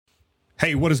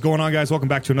Hey, what is going on, guys? Welcome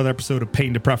back to another episode of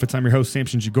Pain to Profits. I'm your host,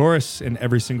 Samson Jagoras, and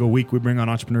every single week we bring on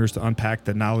entrepreneurs to unpack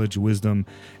the knowledge, wisdom,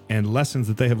 and lessons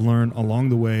that they have learned along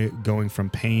the way going from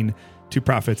pain to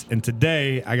profits. And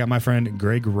today, I got my friend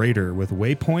Greg Roeder with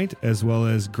Waypoint, as well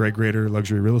as Greg Roeder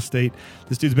Luxury Real Estate.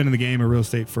 This dude's been in the game of real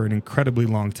estate for an incredibly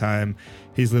long time.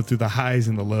 He's lived through the highs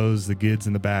and the lows, the goods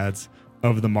and the bads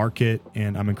of the market,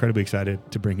 and I'm incredibly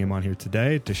excited to bring him on here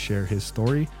today to share his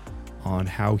story on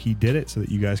how he did it so that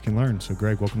you guys can learn. So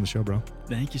Greg, welcome to the show, bro.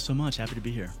 Thank you so much. Happy to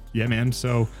be here. Yeah, man.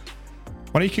 So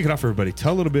why don't you kick it off for everybody?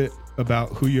 Tell a little bit about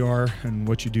who you are and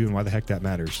what you do and why the heck that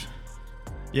matters.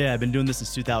 Yeah, I've been doing this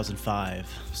since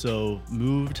 2005. So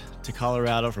moved to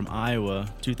Colorado from Iowa,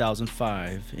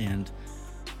 2005, and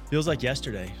feels like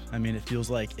yesterday. I mean, it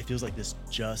feels like this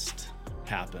just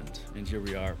happened. And here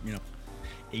we are,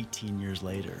 18 years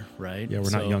later, right? Yeah,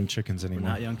 we're not young chickens anymore. We're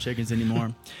not young chickens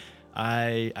anymore.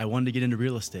 I wanted to get into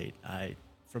real estate.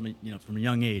 From a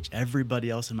young age, everybody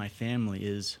else in my family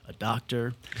is a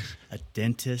doctor, a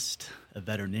dentist, a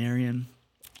veterinarian.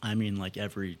 I mean, like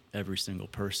every single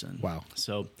person. Wow.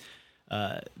 So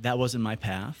that wasn't my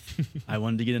path. I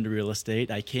wanted to get into real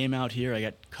estate. I came out here. I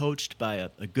got coached by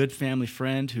a good family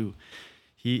friend who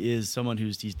he is someone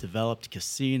he's developed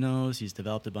casinos. He's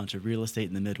developed a bunch of real estate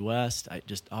in the Midwest. I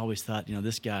just always thought,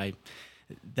 this guy,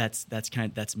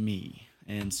 that's me.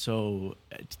 And so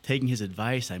taking his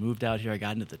advice, I moved out here. I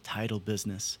got into the title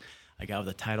business. I got with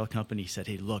a title company. He said,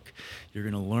 hey, look, you're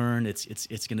going to learn. It's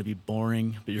going to be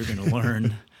boring, but you're going to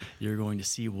learn. You're going to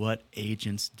see what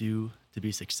agents do to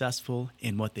be successful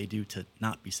and what they do to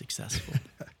not be successful.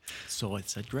 So I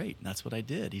said, great. And that's what I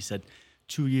did. He said,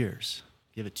 2 years.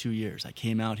 Give it 2 years. I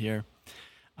came out here.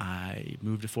 I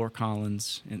moved to Fort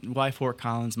Collins. And why Fort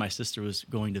Collins? My sister was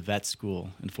going to vet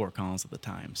school in Fort Collins at the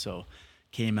time. So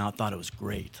came out, thought it was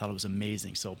great, thought it was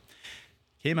amazing. So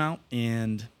came out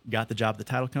and got the job at the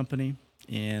title company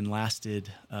and lasted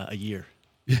a year.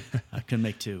 I couldn't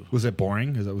make two. Was it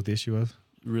boring? Is that what the issue was?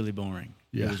 Really boring.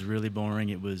 Yeah. It was really boring.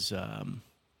 It was,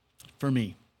 for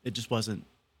me, it just wasn't.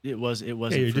 It wasn't.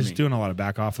 Yeah, you're for just me. doing a lot of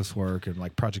back office work and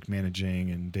like project managing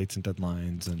and dates and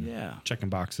deadlines and checking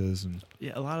boxes and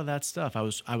a lot of that stuff. I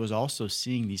was also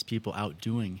seeing these people out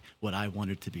doing what I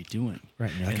wanted to be doing. Right.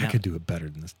 And you're like, I could do it better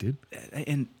than this dude.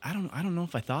 And I don't know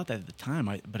if I thought that at the time.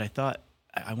 But I thought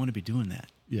I want to be doing that.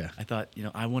 Yeah. I thought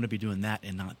I want to be doing that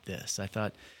and not this. I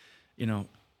thought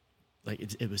like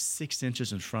it was 6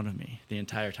 inches in front of me the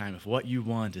entire time. If what you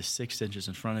want is 6 inches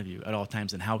in front of you at all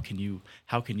times, then how can you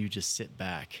just sit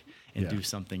back and do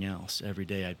something else every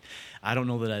day? I don't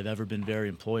know that I've ever been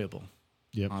very employable,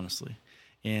 honestly.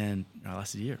 And I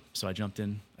lasted a year, so I jumped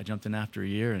in after a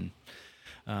year, and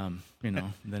then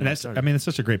I started. I mean, it's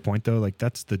such a great point though. Like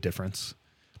that's the difference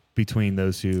between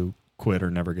those who quit or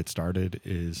never get started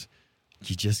is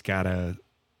you just gotta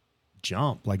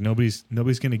jump. Like nobody's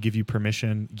going to give you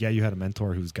permission. Yeah, you had a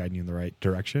mentor who was guiding you in the right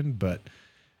direction, but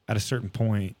at a certain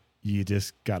point, you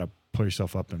just got to pull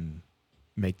yourself up and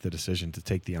make the decision to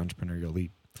take the entrepreneurial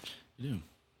leap. You do.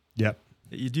 Yep.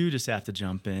 You do just have to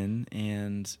jump in,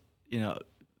 and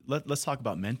let's talk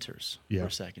about mentors for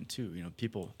a second too.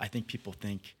 I think people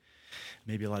think,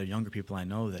 maybe a lot of younger people I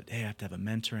know, that, hey, I have to have a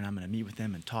mentor and I'm going to meet with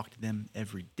them and talk to them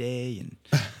every day and,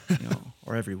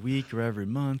 or every week or every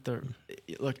month.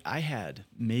 Look, I had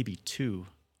maybe 2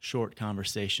 short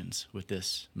conversations with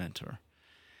this mentor.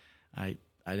 I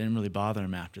didn't really bother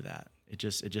him after that. It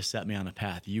just set me on a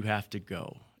path. You have to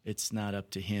go. It's not up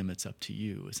to him. It's up to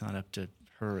you. It's not up to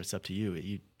her. It's up to you.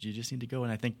 You just need to go.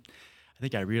 And I think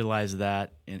I realized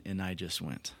that and I just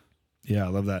went. Yeah, I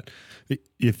love that.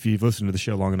 If you've listened to the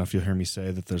show long enough, you'll hear me say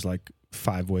that there's like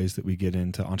 5 ways that we get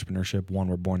into entrepreneurship. 1,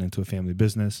 we're born into a family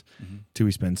business. Mm-hmm. 2,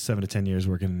 we spend 7 to 10 years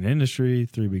working in an industry.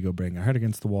 3, we go bang our head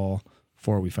against the wall.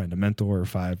 4, we find a mentor. Or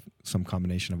 5, some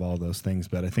combination of all of those things.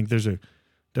 But I think there's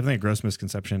definitely a gross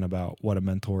misconception about what a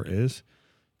mentor is.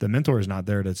 The mentor is not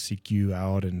there to seek you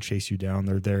out and chase you down.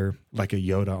 They're there like a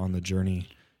Yoda on the journey.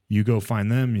 You go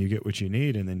find them, you get what you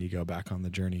need, and then you go back on the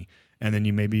journey. And then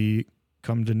you maybe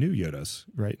come to new Yodas,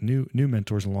 right? New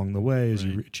mentors along the way as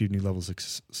you achieve new levels of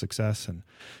success. And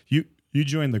you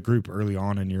joined the group early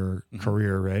on in your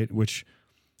career, right? Which,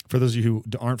 for those of you who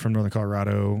aren't from Northern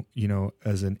Colorado,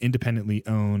 as an independently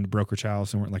owned brokerage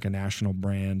house and weren't like a national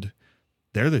brand,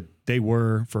 they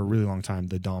were for a really long time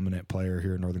the dominant player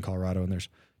here in Northern Colorado. And there's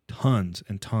tons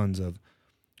and tons of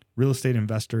real estate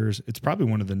investors. It's probably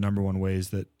one of the number one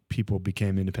ways that people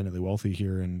became independently wealthy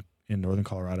here in Northern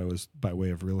Colorado is by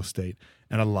way of real estate.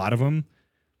 And a lot of them,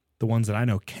 the ones that I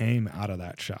know, came out of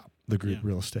that shop, the group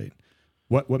real estate.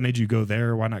 What made you go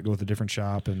there? Why not go with a different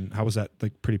shop? And how was that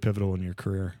like pretty pivotal in your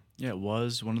career? Yeah, it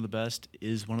was one of the best,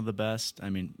 is one of the best. I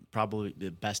mean, probably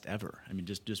the best ever. I mean,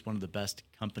 just one of the best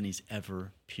companies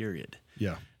ever, period.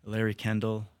 Yeah. Larry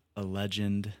Kendall, a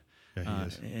legend. Yeah, he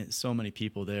is. And so many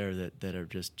people there that are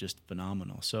just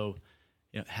phenomenal. So,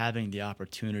 having the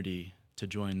opportunity to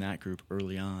join that group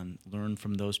early on, learn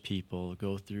from those people,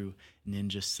 go through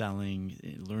ninja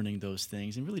selling, learning those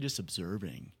things, and really just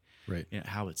observing Right.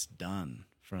 how it's done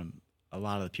from a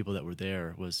lot of the people that were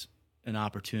there was an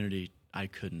opportunity I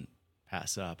couldn't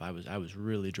pass up. I was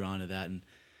really drawn to that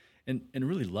and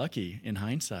really lucky in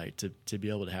hindsight to be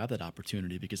able to have that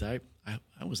opportunity, because I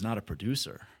was not a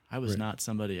producer. I was not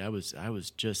somebody. I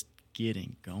was just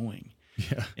getting going.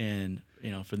 Yeah. And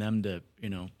for them to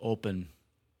open,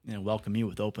 welcome me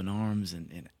with open arms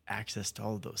and access to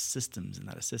all of those systems and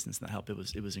that assistance and that help, it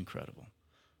was incredible.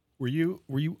 Were you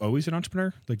always an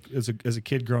entrepreneur, like as a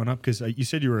kid growing up? Because you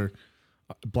said you were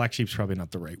black sheep's probably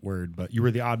not the right word, but you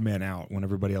were the odd man out when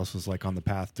everybody else was like on the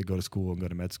path to go to school and go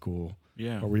to med school.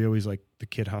 Yeah. Or were you always like the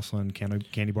kid hustling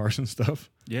candy bars and stuff?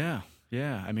 Yeah.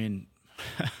 I mean,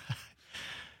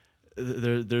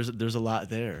 there's a lot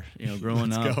there.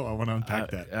 Growing up, Let's go. I want to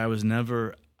unpack that. I was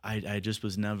never. I just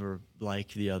was never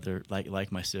like the other,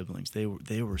 like my siblings.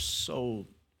 They were so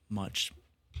much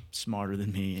smarter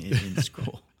than me in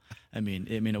school. I mean,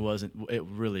 it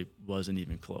really wasn't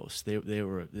even close. They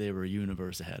were a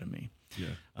universe ahead of me.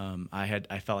 Yeah.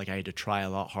 I felt like I had to try a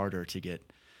lot harder to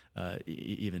get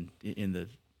even in the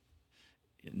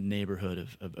neighborhood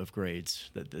of grades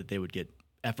that they would get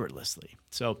effortlessly.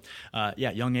 So,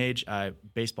 young age,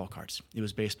 baseball cards. It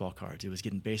was baseball cards. It was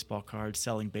getting baseball cards,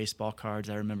 selling baseball cards.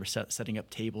 I remember setting up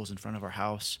tables in front of our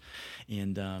house,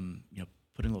 and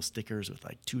putting little stickers with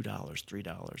like $2, $3,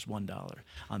 $1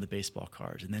 on the baseball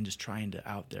cards, and then just trying to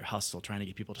out there hustle, trying to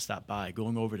get people to stop by,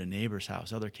 going over to neighbors'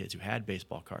 house, other kids who had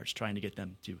baseball cards, trying to get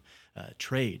them to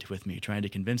trade with me, trying to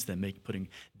convince them, putting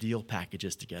deal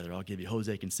packages together. I'll give you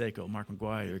Jose Canseco, Mark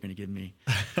McGuire. You're going to give me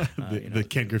the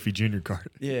Ken Griffey Jr. card.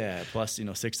 Yeah, plus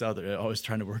 6 other. Always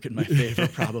trying to work in my favor,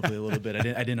 probably a little bit.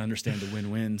 I didn't understand the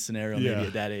win-win scenario maybe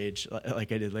at that age,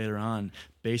 like I did later on.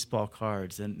 Baseball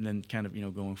cards, and then kind of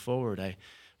going forward.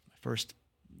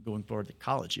 Going forward to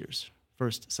college years,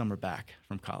 first summer back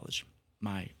from college,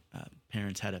 my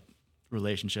parents had a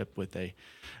relationship with a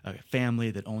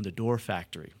family that owned a door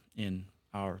factory in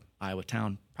our Iowa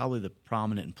town, probably the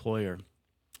prominent employer,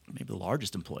 maybe the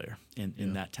largest employer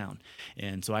in that town.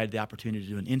 And so I had the opportunity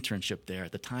to do an internship there.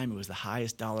 At the time, it was the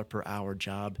highest dollar per hour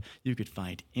job you could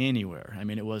find anywhere. I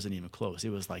mean, it wasn't even close. It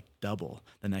was like double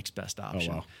the next best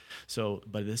option. Oh, wow. So,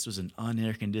 but this was an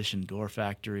unair conditioned door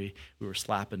factory. We were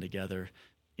slapping together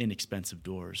inexpensive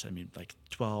doors. I mean, like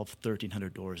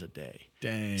 1,300 doors a day.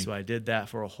 Dang. So I did that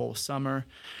for a whole summer.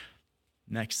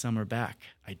 Next summer back,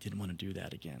 I didn't want to do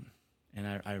that again. And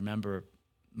I remember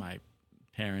my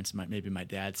parents, maybe my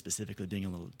dad specifically, being a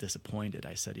little disappointed.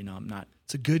 I said, I'm not.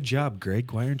 It's a good job,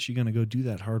 Greg. Why aren't you going to go do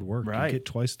that hard work? Right. You get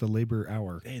twice the labor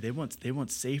hour. Hey, they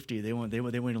want safety. They want to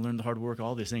learn the hard work.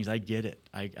 All these things. I get it.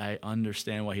 I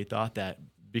understand why he thought that,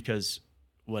 because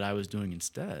what I was doing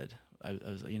instead, I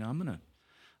was like,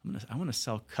 I want to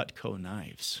sell Cutco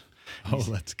knives.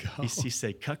 Let's go. He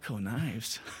said, Cutco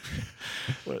knives.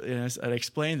 Well, I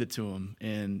explained it to him,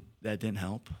 and that didn't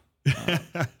help.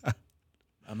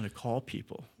 I'm going to call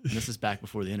people. And this is back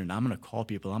before the internet. I'm going to call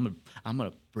people. I'm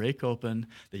going to break open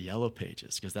the yellow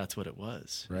pages, because that's what it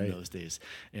was in those days.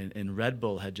 And Red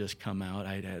Bull had just come out.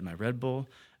 I had my Red Bull.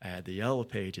 I had the yellow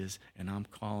pages, and I'm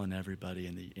calling everybody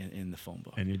in the phone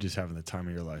book. And you're just having the time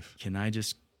of your life. Can I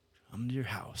just come to your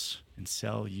house and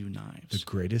sell you knives? The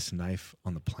greatest knife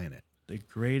on the planet. The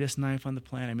greatest knife on the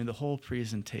planet. I mean, the whole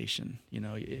presentation,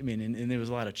 and there was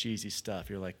a lot of cheesy stuff.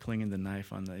 You're like clinging the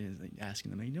knife on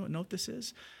asking them, you know what note this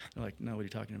is? They're like, no, what are you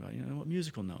talking about? What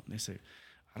musical note? And they say,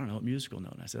 I don't know what musical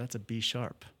note. And I said, that's a B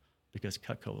sharp, because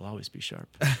Cutco will always be sharp.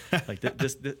 Like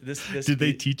this. Did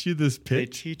they teach you this pitch? They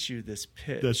teach you this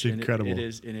pitch. That's incredible. It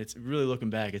is, and it's really, looking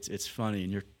back, it's funny,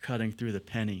 and you're cutting through the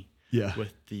penny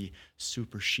with the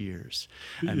super shears.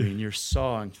 I mean, you're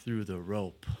sawing through the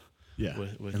rope. Yeah,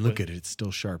 and look at it; it's still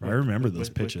sharp. I remember those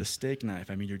pitches. With the steak knife,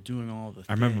 I mean, you're doing all the.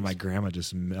 I remember my grandma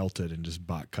just melted and just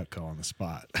bought Cutco on the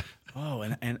spot. Oh,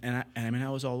 and I mean, I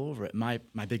was all over it. My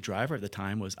big driver at the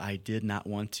time was I did not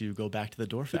want to go back to the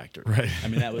door factory. Right. I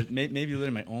mean, that was maybe literally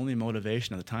my only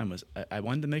motivation at the time was I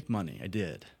wanted to make money. I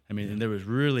did. I mean, and there was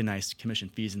really nice commission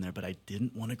fees in there, but I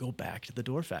didn't want to go back to the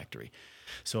door factory.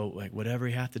 So, like, whatever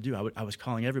you have to do, I was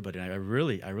calling everybody. And I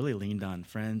really leaned on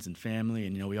friends and family,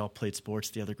 and we all played sports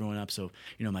together growing up. So,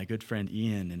 my good friend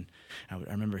Ian, and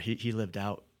I remember he lived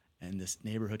out in this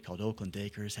neighborhood called Oakland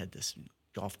Acres, had this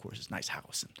golf course, this nice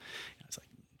house, and it's like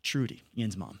Trudy,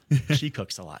 Ian's mom, she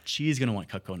cooks a lot. She's going to want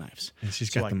Cutco knives. And she's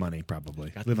got the money,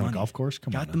 probably. Got Live the on money. a golf course?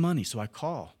 Come on. Got the money. So I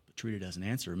call. But Trudy doesn't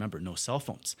answer. Remember, no cell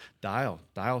phones. Dial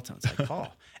tones. I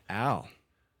call. Al,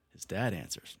 his dad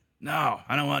answers. No,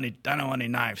 I don't want any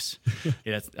knives.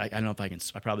 Yeah, I don't know if I can.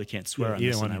 I probably can't swear on you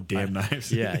this. don't want any damn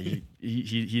knives. Yeah, he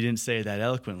didn't say that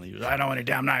eloquently. He was, I don't want any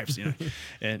damn knives.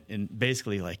 And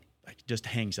basically like just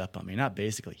hangs up on me. Not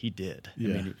basically, he did. Yeah.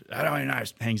 I mean, I don't want any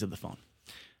knives. Hangs up the phone.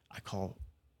 I call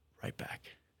right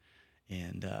back,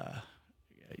 and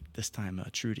this time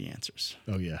Trudy answers.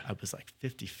 Oh yeah. I was like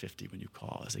 50-50 when you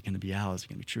call. Is it going to be Al? Is it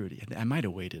going to be Trudy? And I might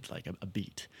have waited like a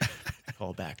beat. I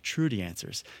call back. Trudy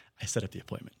answers. I set up the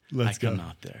appointment. I come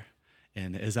out there,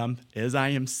 and as I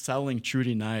am selling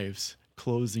Trudy knives,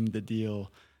 closing the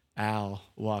deal, Al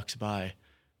walks by,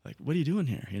 like, "What are you doing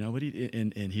here? What do you?"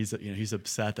 And he's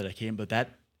upset that I came, but that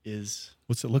is.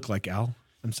 What's it look like, Al?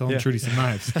 I'm selling Trudy some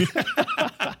knives.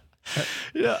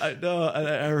 I know.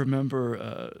 I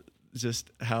remember just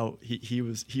how he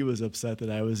was upset that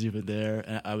I was even there,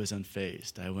 and I was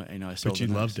unfazed. I went, I sold. But you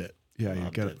loved it. Yeah, you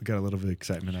got a little bit of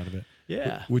excitement out of it.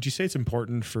 Yeah. Would you say it's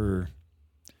important for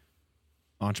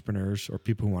entrepreneurs or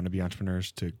people who want to be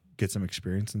entrepreneurs to get some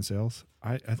experience in sales?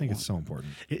 I think it's so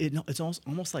important. It's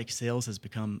almost like sales has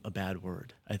become a bad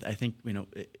word. I think,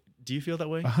 do you feel that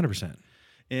way? 100%.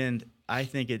 And I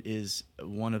think it is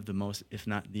one of the most, if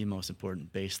not the most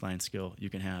important baseline skill you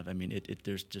can have. I mean,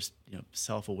 there's just,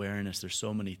 self-awareness. There's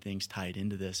so many things tied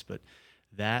into this, but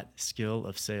that skill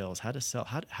of sales, how to sell,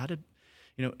 how to,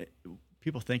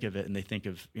 people think of it and they think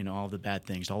of, all the bad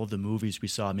things, all of the movies we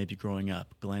saw maybe growing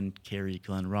up, Glenn Carey,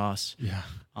 Glenn Ross,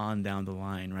 on down the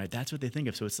line, right? That's what they think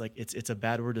of. So it's like, it's a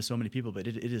bad word to so many people, but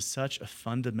it is such a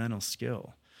fundamental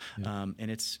skill. Yeah.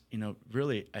 And it's,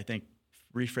 really, I think,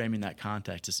 reframing that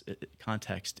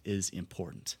context is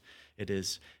important. It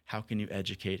is, how can you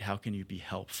educate? How can you be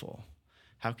helpful?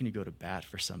 How can you go to bat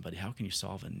for somebody? How can you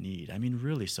solve a need? I mean,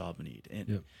 really solve a need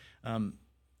and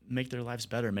make their lives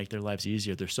better, make their lives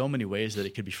easier. There's so many ways that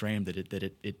it could be framed that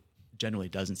it generally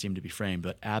doesn't seem to be framed,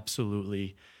 but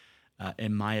absolutely,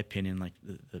 in my opinion, like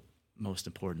the most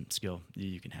important skill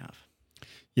you can have.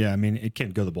 Yeah, I mean, it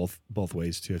can go both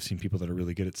ways too. I've seen people that are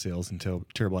really good at sales and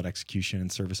terrible at execution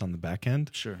and service on the back end.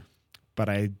 Sure. But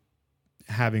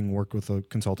having worked with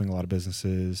consulting a lot of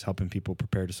businesses, helping people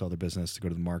prepare to sell their business, to go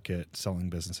to the market,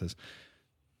 selling businesses,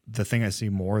 the thing I see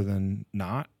more than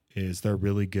not is they're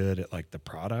really good at like the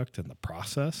product and the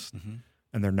process,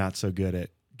 and they're not so good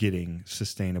at getting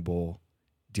sustainable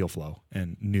deal flow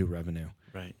and new revenue.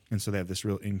 Right. And so they have this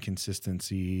real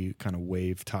inconsistency, kind of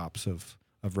wave tops of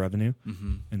revenue.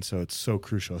 And so it's so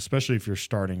crucial, especially if you're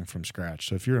starting from scratch.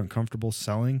 So if you're uncomfortable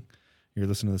selling, you're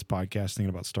listening to this podcast thinking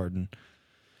about starting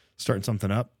something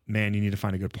up, man, you need to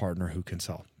find a good partner who can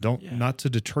sell. Not to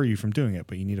deter you from doing it,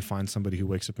 but you need to find somebody who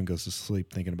wakes up and goes to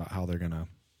sleep thinking about how they're going to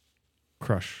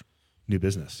crush new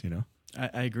business,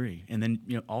 I agree. And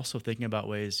then, also thinking about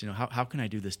ways, how can I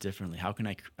do this differently? How can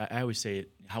I always say,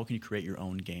 how can you create your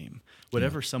own game?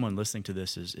 Whatever someone listening to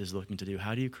this is looking to do,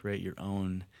 how do you create your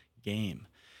own game?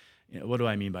 What do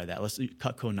I mean by that? Let's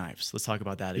Cutco knives. Let's talk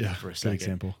about that again for a second. Good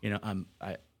example.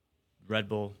 I Red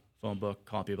Bull, phone book,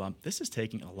 call people. This is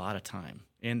taking a lot of time.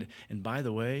 And by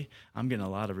the way, I'm getting a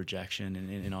lot of rejection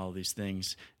and all of these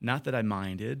things. Not that I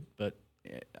minded, but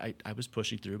I was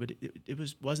pushing through, but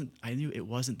I knew it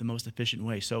wasn't the most efficient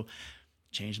way. So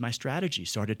changed my strategy,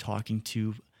 started talking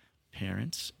to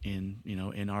parents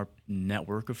in our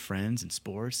network of friends and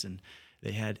sports, and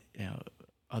they had,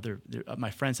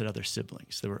 my friends had other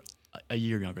siblings. They were a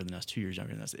year younger than us, 2 years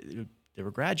younger than us. They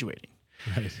were graduating.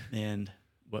 Right. And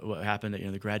what happened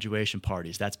at the graduation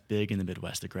parties, that's big in the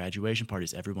Midwest. The graduation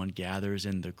parties, everyone gathers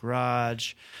in the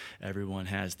garage. Everyone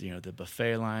has the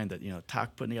buffet line,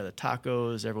 putting together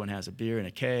tacos. Everyone has a beer and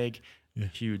a keg. Yeah.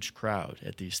 Huge crowd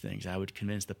at these things. I would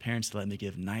convince the parents to let me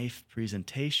give knife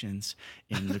presentations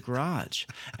in the garage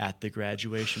at the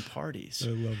graduation parties.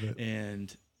 I love it.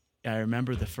 And I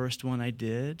remember the first one I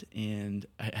did, and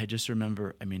I just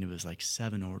remember, it was like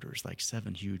 7 orders, like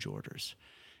 7 huge orders.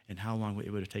 And how long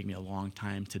it would have taken me a long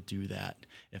time to do that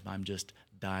if I'm just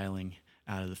dialing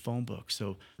out of the phone book.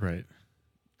 So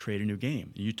create a new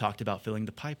game. You talked about filling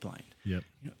the pipeline. Yep.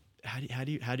 How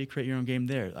do you create your own game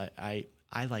there?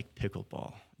 I like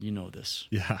pickleball. You know this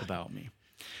about me.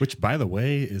 Which, by the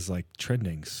way, is like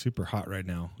trending, super hot right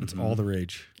now. It's all the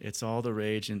rage. It's all the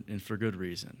rage, and for good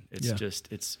reason. It's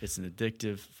just it's an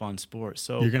addictive, fun sport.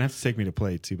 So you're gonna have to take me to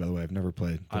play too. By the way, I've never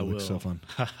played. But I it will. looks so fun.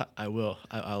 I will.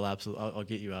 I'll absolutely. I'll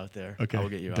get you out there. Okay, I will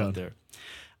get you out there.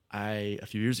 A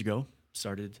few years ago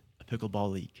started a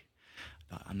pickleball league.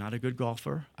 I'm not a good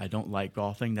golfer. I don't like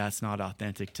golfing. That's not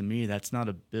authentic to me. That's not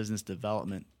a business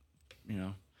development, you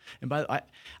know. And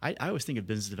I always think of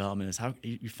business development as how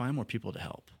you find more people to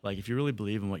help. Like if you really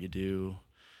believe in what you do,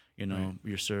 you know, right.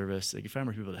 your service, like you find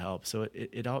more people to help. So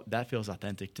it all that feels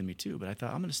authentic to me too. But I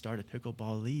thought I'm going to start a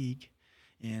pickleball league,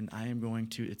 and I am going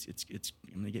to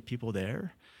I'm going to get people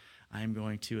there. I am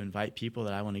going to invite people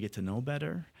that I want to get to know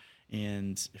better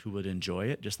and who would enjoy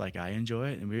it just like I enjoy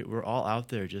it. And we're all out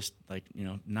there just like, you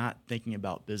know, not thinking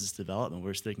about business development.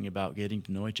 We're just thinking about getting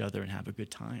to know each other and have a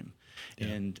good time. Yeah.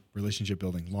 And relationship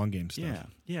building, long game stuff.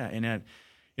 Yeah. And,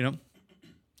 you know,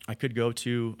 I could go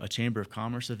to a Chamber of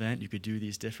Commerce event. You could do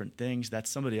these different things. That's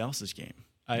somebody else's game.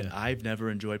 I've never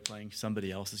enjoyed playing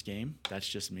somebody else's game. That's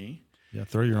just me. Yeah,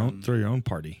 throw your own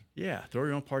party. Yeah, throw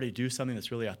your own party. Do something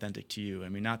that's really authentic to you. I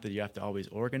mean, not that you have to always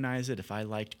organize it. If I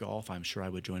liked golf, I'm sure I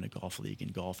would join a golf league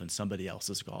and golf in somebody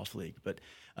else's golf league. But,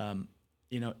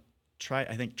 you know, trying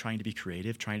to be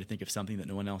creative, trying to think of something that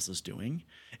no one else is doing,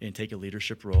 and take a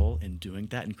leadership role in doing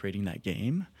that and creating that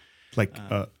game. Like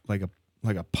a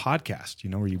podcast, you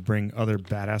know, where you bring other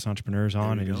badass entrepreneurs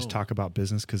on and you just talk about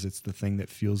business because it's the thing that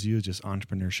fuels you, just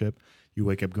entrepreneurship. You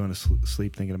wake up going to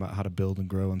sleep thinking about how to build and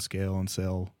grow and scale and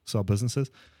sell businesses.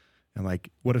 And like,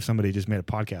 what if somebody just made a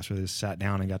podcast where they just sat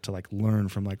down and got to like learn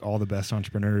from like all the best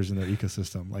entrepreneurs in their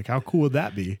ecosystem? Like, how cool would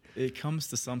that be? It comes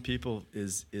to some people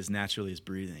is naturally as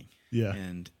breathing. Yeah.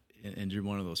 And you're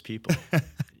one of those people.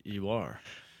 You are.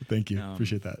 Thank you.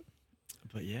 Appreciate that.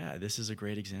 But yeah, this is a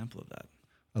great example of that.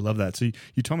 I love that. So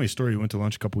you told me a story. You went to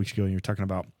lunch a couple weeks ago and you were talking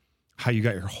about how you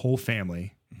got your whole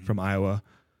family from Iowa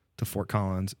to Fort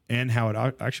Collins and how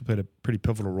it actually played a pretty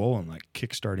pivotal role in like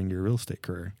kickstarting your real estate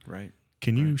career. Right.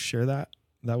 Can you share that?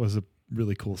 That was a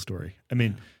really cool story. I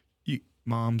mean,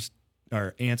 moms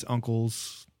or aunts,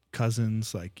 uncles,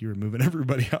 cousins, like you were moving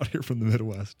everybody out here from the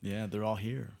Midwest. Yeah, they're all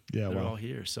here. Yeah, they're all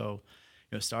here. So,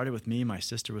 you know, it started with me. My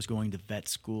sister was going to vet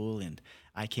school, and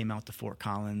I came out to Fort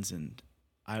Collins, and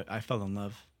I fell in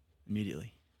love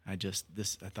immediately. I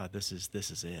thought this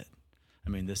is it. I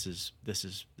mean, this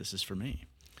is for me.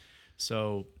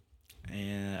 So,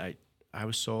 and I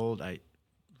was sold. I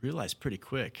realized pretty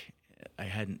quick I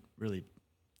hadn't really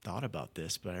thought about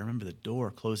this, but I remember the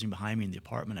door closing behind me in the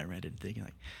apartment I rented, thinking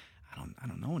like, I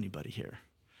don't know anybody here.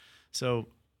 So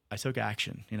I took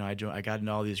action. You know, I got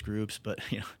into all these groups, but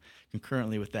you know,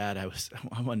 concurrently with that, I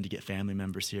wanted to get family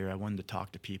members here. I wanted to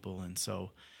talk to people, and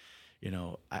so, you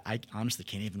know, I honestly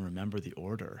can't even remember the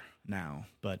order now,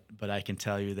 but I can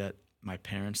tell you that my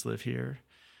parents live here.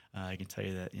 I can tell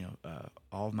you that, you know,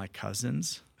 all of my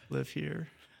cousins live here.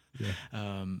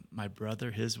 Yeah. My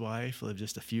brother, his wife, live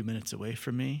just a few minutes away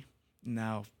from me.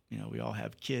 Now, you know, we all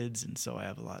have kids, and so I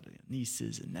have a lot of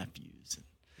nieces and nephews.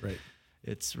 And right.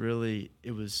 It's really,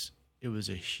 it was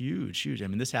a huge. I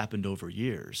mean, this happened over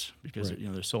years because you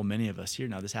know there's so many of us here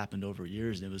now. This happened over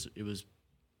years, and it was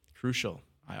crucial,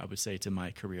 I would say, to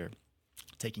my career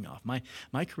taking off.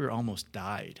 My career almost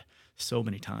died so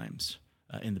many times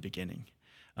in the beginning,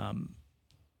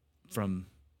 from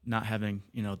not having,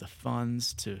 you know, the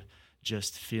funds to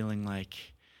just feeling like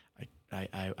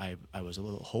I was a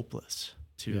little hopeless.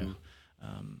 You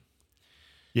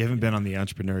haven't been on the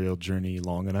entrepreneurial journey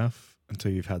long enough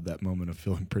until you've had that moment of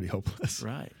feeling pretty hopeless.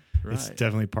 Right. It's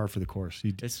definitely par for the course.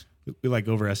 We like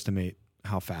overestimate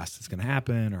how fast it's going to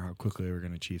happen or how quickly we're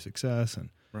going to achieve success, and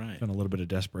been a little bit of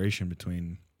desperation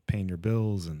between paying your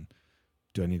bills and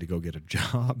do I need to go get a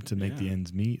job to make the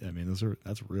ends meet? I mean,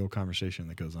 that's a real conversation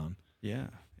that goes on. Yeah.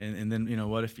 And then, you know,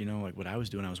 what if, you know, like what I was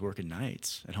doing, I was working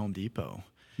nights at Home Depot.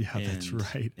 Yeah, that's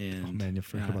right. And, oh man, you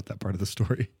forgot about that part of the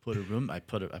story. I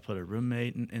put a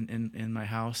roommate in my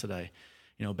house that I,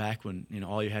 you know, back when, you know,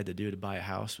 all you had to do to buy a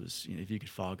house was, you know, if you could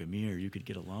fog a mirror, you could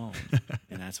get a loan.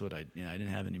 And that's what I didn't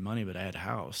have any money, but I had a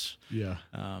house. Yeah.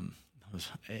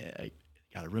 I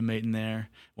got a roommate in there.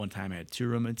 One time I had two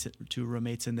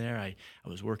roommates in there. I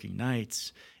was working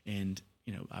nights, and,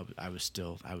 you know, I was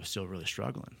still really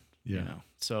struggling. Yeah. You know,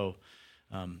 so,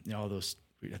 you know, all those,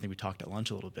 I think we talked at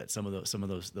lunch a little bit. Some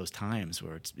of those times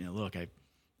where it's, you know, look, I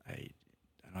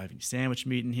don't have any sandwich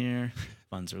meat in here.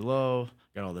 Funds are low.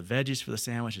 Got all the veggies for the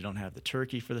sandwich. I don't have the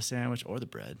turkey for the sandwich or the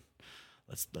bread.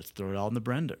 Let's throw it all in the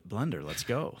blender. Let's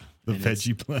go. The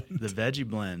veggie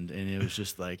blend. And it was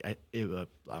just like, I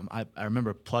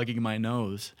remember plugging my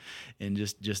nose and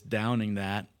just downing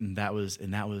that. And that was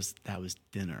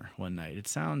dinner one night. It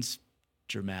sounds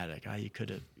dramatic. You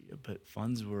could have, but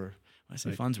funds were, when I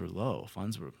say funds were low,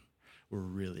 funds were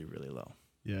really, really low.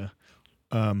 Yeah.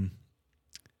 Kind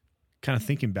of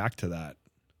thinking back to that,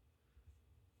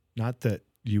 not that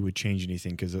you would change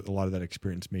anything, because a lot of that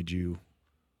experience made you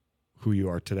who you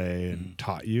are today and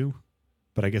taught you.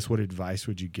 But I guess what advice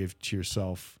would you give to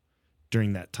yourself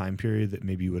during that time period that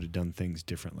maybe you would have done things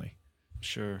differently?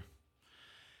 Sure.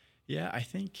 Yeah, I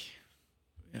think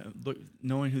look,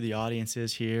 knowing who the audience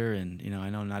is here, and I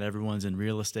know not everyone's in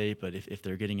real estate, but if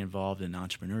they're getting involved in an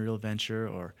entrepreneurial venture,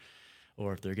 or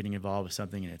if they're getting involved with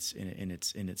something in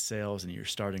its sales, and you're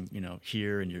starting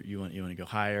here, and you want to go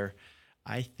higher,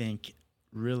 I think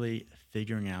really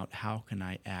figuring out how can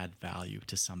I add value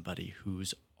to somebody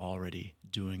who's already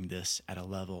doing this at a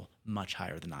level much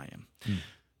higher than I am.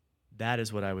 That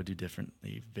is what I would do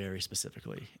differently, very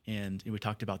specifically. And we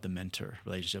talked about the mentor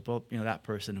relationship. Well, that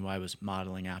person who I was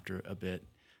modeling after a bit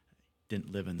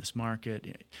didn't live in this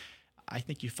market. I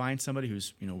think you find somebody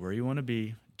who's, where you want to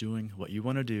be, doing what you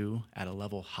want to do at a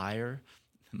level higher,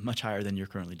 much higher than you're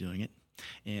currently doing it.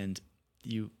 And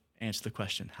you answer the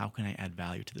question, how can I add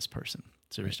value to this person?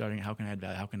 So we're starting, how can I add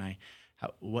value?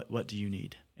 What do you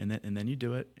need? And then you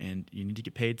do it, and you need to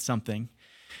get paid something.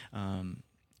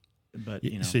 But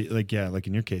see, like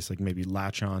in your case, like maybe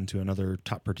latch on to another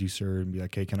top producer and be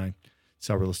like, hey, can I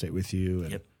sell real estate with you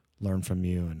and learn from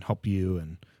you and help you,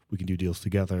 and we can do deals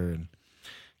together. And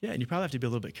and you probably have to be a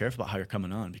little bit careful about how you're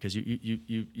coming on, because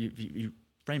you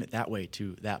frame it that way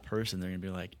to that person. They're going to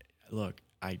be like, look,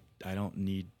 I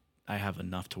have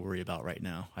enough to worry about right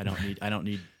now. I don't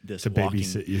need this to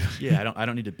babysit you. I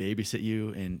don't need to babysit you,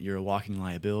 and you're a walking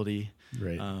liability.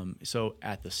 Right. So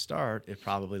at the start, it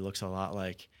probably looks a lot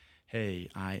like, hey,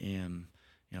 I am,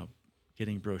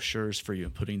 getting brochures for you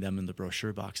and putting them in the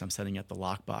brochure box. I'm setting up the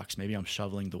lock box. Maybe I'm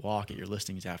shoveling the walk at your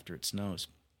listings after it snows.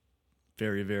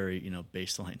 Very, very,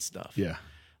 baseline stuff. Yeah.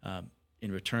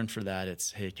 In return for that,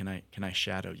 it's, hey, can I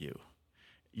shadow you?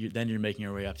 Then you're making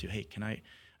your way up to, hey, I've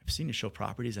seen you show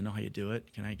properties. I know how you do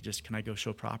it. Can I go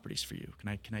show properties for you?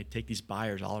 Can I take these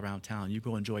buyers all around town? You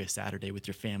go enjoy a Saturday with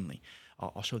your family.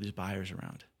 I'll show these buyers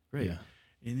around. Great. Yeah.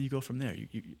 And then you go from there.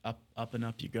 You up and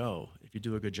up you go. If you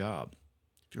do a good job,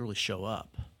 if you really show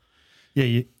up.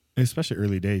 Yeah, especially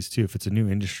early days too. If it's a new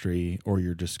industry or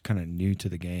you're just kind of new to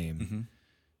the game,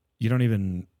 you don't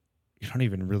even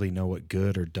really know what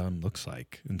good or done looks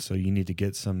like, and so you need to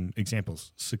get some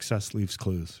examples. Success leaves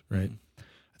clues, right?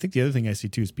 I think the other thing I see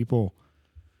too is people,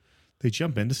 they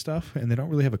jump into stuff and they don't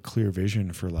really have a clear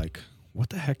vision for like, what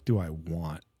the heck do I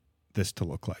want this to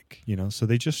look like, so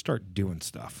they just start doing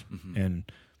stuff, and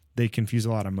they confuse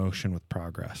a lot of motion with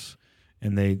progress,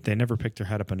 and they never pick their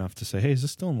head up enough to say, hey, is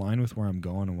this still in line with where I'm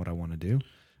going and what I want to do?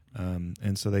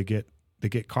 And so they get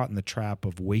caught in the trap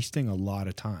of wasting a lot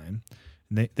of time,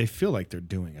 and they feel like they're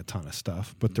doing a ton of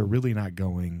stuff, but they're really not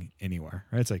going anywhere,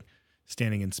 right? It's like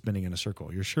standing and spinning in a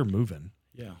circle. You're sure moving,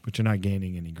 but you're not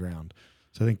gaining any ground.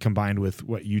 So I think combined with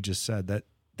what you just said,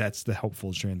 that's the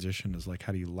helpful transition, is like,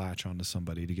 how do you latch onto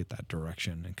somebody to get that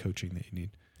direction and coaching that you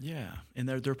need? Yeah. And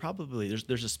there probably,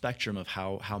 there's a spectrum of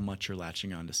how much you're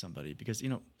latching onto somebody, because,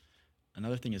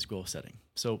 another thing is goal setting.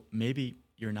 So maybe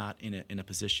you're not in a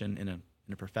position, in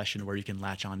a profession where you can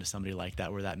latch onto somebody like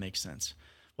that, where that makes sense.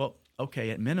 Well,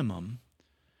 okay, at minimum,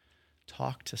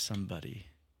 talk to somebody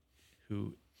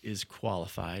who is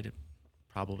qualified,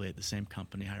 probably at the same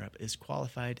company higher up, is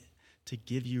qualified to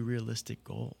give you realistic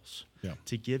goals,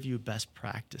 to give you best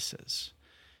practices.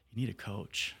 You need a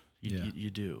coach.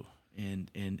 You do.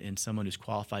 And someone who's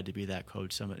qualified to be that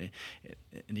coach. Somebody,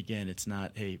 and again, it's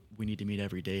not, hey, we need to meet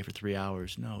every day for 3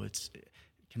 hours. No, it's,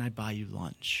 can I buy you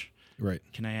lunch? Right.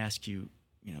 Can I ask you,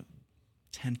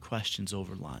 10 questions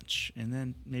over lunch, and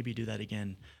then maybe do that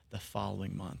again the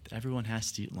following month? Everyone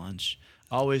has to eat lunch.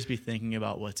 Always be thinking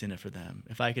about what's in it for them.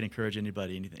 If I could encourage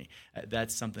anybody, anything,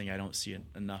 that's something I don't see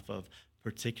enough of,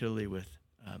 particularly with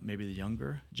maybe the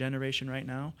younger generation right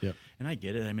now. Yep. And I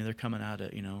get it. I mean, they're coming out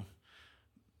of,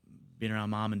 being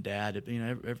around mom and dad.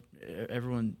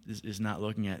 Everyone is not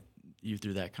looking at you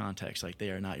through that context. Like, they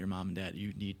are not your mom and dad.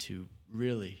 You need to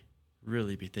really,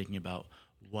 really be thinking about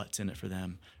what's in it for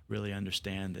them. Really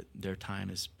understand that their time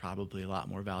is probably a lot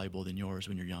more valuable than yours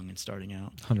when you're young and starting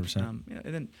out. 100%.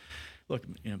 And then, look,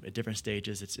 at different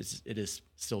stages, it is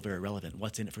still very relevant.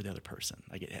 What's in it for the other person?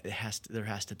 Like, there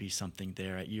has to be something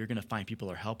there. You're going to find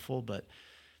people are helpful, but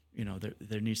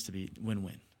there needs to be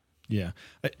win-win. Yeah,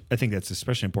 I think that's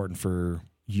especially important for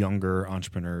younger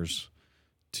entrepreneurs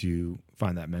to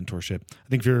find that mentorship. I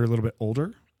think if you're a little bit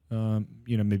older,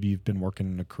 maybe you've been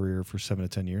working in a career for 7 to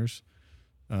 10 years.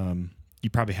 You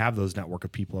probably have those network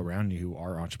of people around you who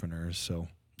are entrepreneurs. So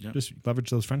just leverage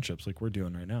those friendships like we're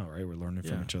doing right now, right? We're learning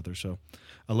from each other. So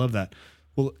I love that.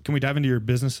 Well, can we dive into your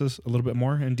businesses a little bit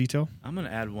more in detail? I'm going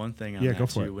to add one thing on that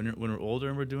too. When we're older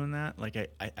and we're doing that, like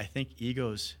I think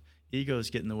egos egos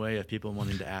get in the way of people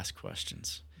wanting to ask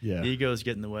questions. Yeah. Egos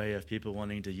get in the way of people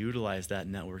wanting to utilize that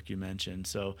network you mentioned.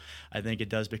 So I think it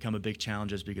does become a big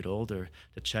challenge as we get older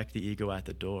to check the ego at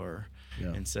the door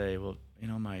and say, well,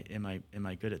 am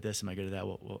I good at this? Am I good at that?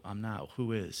 Well, I'm not.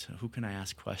 Who is? Who can I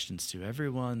ask questions to?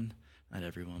 Everyone, not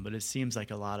everyone, but it seems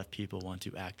like a lot of people want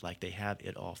to act like they have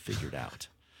it all figured out.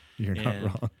 You're not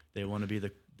wrong. They want to be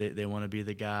they want to be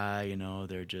the guy.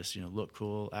 They're just look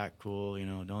cool, act cool.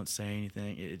 Don't say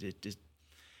anything. It just,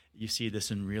 you see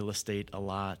this in real estate a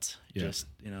lot. Yeah. Just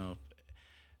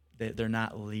they're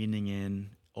not leaning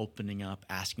in, opening up,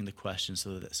 asking the questions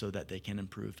so that they can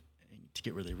improve to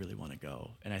get where they really want to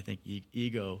go. And I think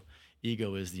ego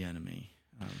is the enemy.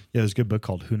 There's a good book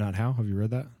called Who Not How. Have you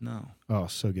read that? No. Oh,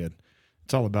 so good.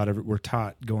 It's all about we're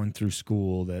taught going through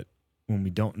school that when we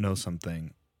don't know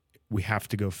something, we have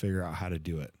to go figure out how to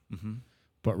do it. Mm-hmm.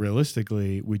 But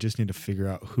realistically, we just need to figure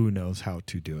out who knows how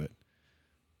to do it.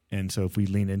 And so if we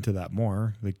lean into that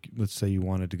more, like let's say you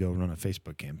wanted to go run a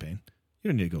Facebook campaign, you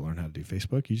don't need to go learn how to do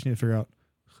Facebook. You just need to figure out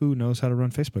who knows how to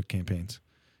run Facebook campaigns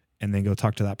and then go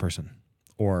talk to that person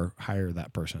or hire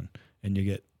that person. And you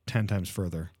get 10 times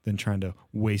further than trying to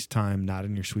waste time not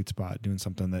in your sweet spot doing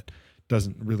something that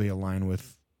doesn't really align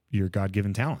with your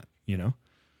God-given talent,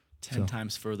 10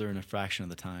 times further in a fraction of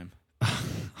the time.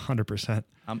 100%.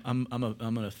 I'm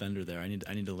an offender there. I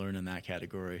need to learn in that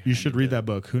category. You should read that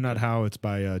book, Who Not How. It's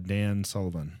by Dan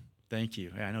Sullivan. Thank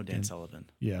you. Yeah, I know Dan Sullivan.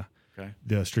 Yeah. Okay.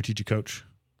 The strategic coach.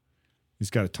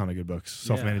 He's got a ton of good books.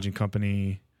 Self-managing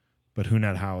company, but Who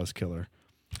Not How is killer.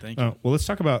 Thank you. Well, let's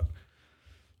talk about.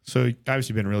 So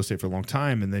obviously you've been in real estate for a long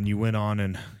time, and then you went on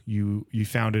and you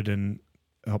founded and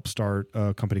helped start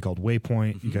a company called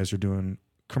Waypoint. Mm-hmm. You guys are doing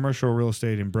commercial real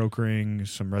estate and brokering,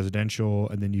 some residential,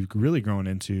 and then you've really grown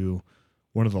into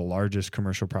one of the largest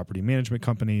commercial property management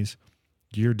companies.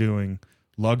 You're doing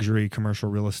luxury commercial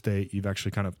real estate. You've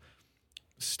actually kind of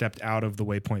stepped out of the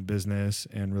Waypoint business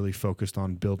and really focused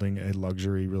on building a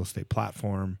luxury real estate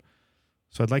platform.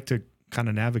 So I'd like to kind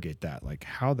of navigate that. Like,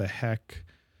 how the heck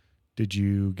did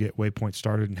you get Waypoint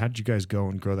started, and how did you guys go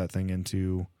and grow that thing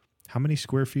into how many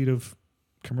square feet of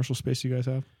commercial space you guys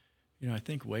have? I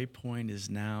think Waypoint is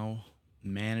now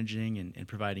managing and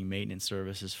providing maintenance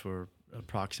services for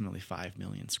approximately 5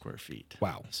 million square feet.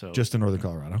 Wow. So just in northern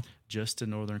Colorado? Just in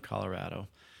northern Colorado.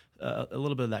 A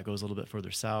little bit of that goes a little bit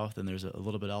further south, and there's a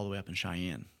little bit all the way up in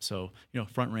Cheyenne. So,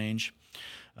 Front Range.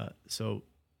 So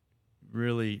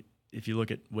really, if you look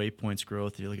at Waypoint's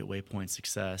growth, if you look at Waypoint's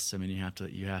success, I mean,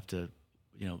 you have to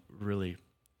really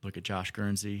look at Josh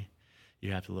Guernsey.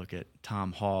 You have to look at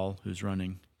Tom Hall, who's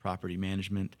running property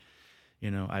management.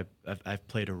 I've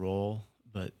played a role,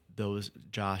 but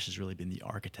Josh has really been the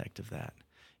architect of that.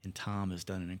 And Tom has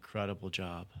done an incredible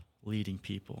job leading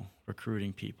people,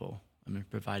 recruiting people,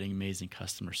 providing amazing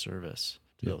customer service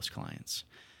to those clients.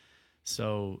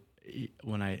 So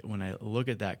when I look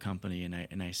at that company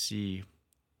and I see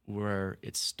where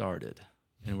it started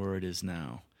and where it is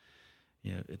now,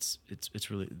 it's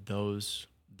really those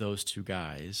two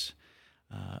guys.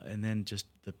 And then just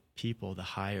the people, the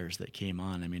hires that came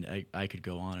on. I mean, I could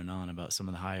go on and on about some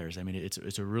of the hires. I mean,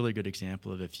 it's a really good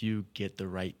example of if you get the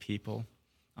right people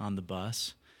on the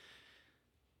bus,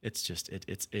 it's just and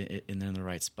they're in the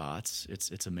right spots.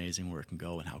 It's amazing where it can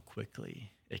go and how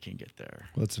quickly it can get there.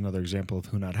 Well, that's another example of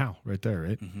who not how, right there,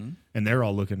 right? Mm-hmm. And they're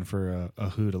all looking for a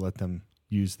who to let them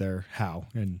use their how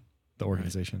in the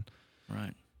organization.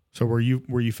 Right. So were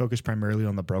you focused primarily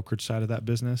on the brokerage side of that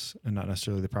business and not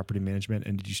necessarily the property management?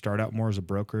 And did you start out more as a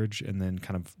brokerage and then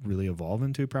kind of really evolve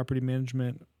into property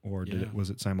management, or was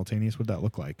it simultaneous? What did that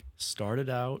look like? Started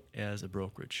out as a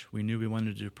brokerage. We knew we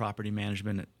wanted to do property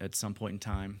management at some point in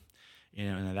time.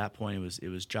 And at that point it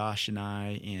was Josh and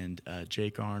I and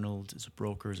Jake Arnold is a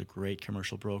broker, is a great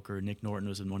commercial broker. Nick Norton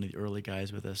was one of the early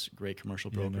guys with us, great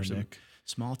commercial broker. So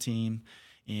small team,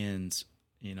 and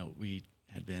we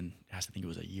had been, I think it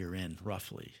was a year in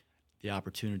roughly, the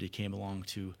opportunity came along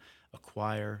to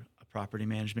acquire a property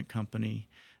management company.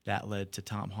 That led to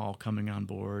Tom Hall coming on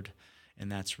board,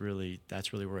 and that's really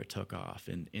where it took off.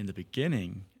 And in the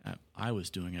beginning, I was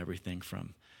doing everything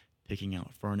from picking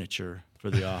out furniture for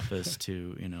the office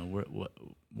to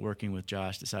working with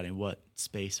Josh, deciding what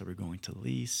space are we going to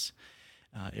lease.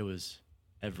 It was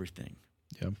everything.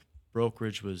 Yeah.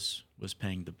 Brokerage was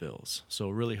paying the bills, so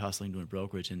really hustling doing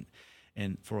brokerage.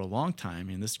 And for a long time,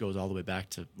 and this goes all the way back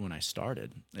to when I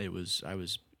started, I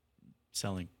was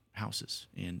selling houses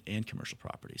and commercial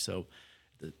property. So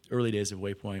the early days of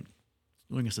Waypoint,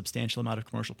 doing a substantial amount of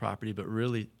commercial property, but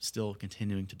really still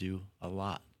continuing to do a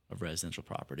lot of residential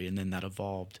property. And then that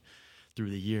evolved through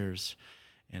the years,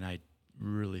 and I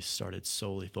really started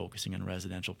solely focusing on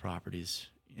residential properties,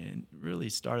 and really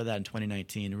started that in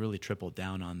 2019 and really tripled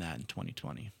down on that in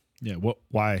 2020. Yeah.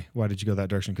 Why did you go that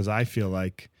direction? Because I feel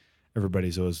like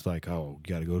everybody's always like, oh,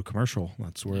 you got to go to commercial.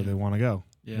 That's where they want to go.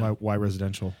 Yeah. Why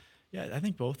residential? Yeah, I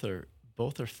think both are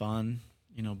fun.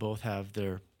 Both have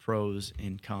their pros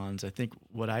and cons. I think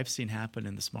what I've seen happen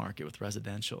in this market with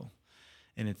residential,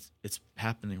 and it's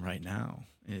happening right now,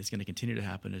 and it's going to continue to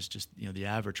happen, is just the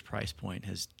average price point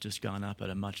has just gone up at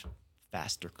a much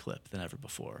faster clip than ever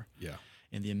before. Yeah.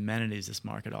 And the amenities this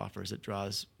market offers, it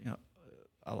draws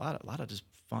a lot of just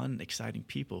fun, exciting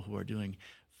people who are doing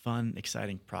fun,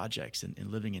 exciting projects and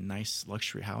living in nice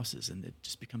luxury houses, and it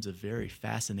just becomes a very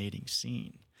fascinating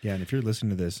scene. Yeah, and if you're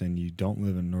listening to this and you don't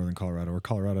live in northern Colorado or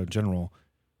Colorado in general,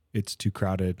 it's too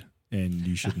crowded and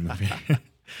you shouldn't move here.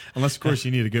 Unless, of course,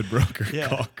 you need a good broker.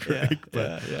 Call Greg.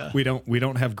 But we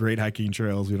don't have great hiking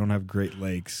trails. We don't have great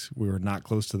lakes. We're not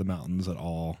close to the mountains at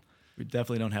all. We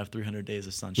definitely don't have 300 days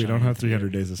of sunshine. We don't have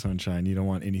 300 days of sunshine. You don't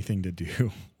want anything to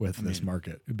do with this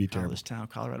market. It'd be terrible. Town,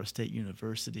 Colorado State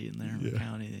University in Laramie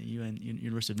County, the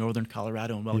University of Northern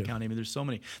Colorado in Weld County. I mean, there's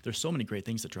so many great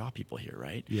things that draw people here,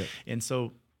 right? Yeah. And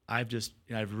so I've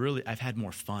had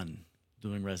more fun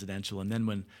doing residential. And then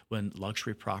when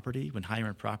luxury property, when higher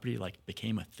end property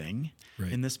became a thing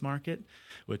in this market,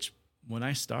 which when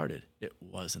I started, it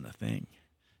wasn't a thing.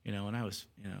 It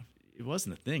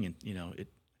wasn't a thing, and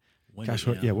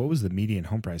what was the median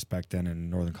home price back then in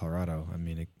northern Colorado? I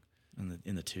mean,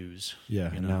 in the twos.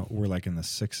 Yeah, and now we're like in the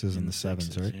sixes and the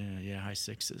sevens, right? Yeah, high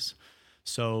sixes.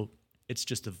 So it's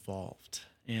just evolved,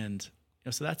 and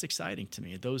so that's exciting to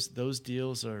me. Those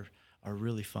deals are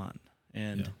really fun,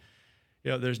 and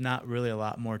there's not really a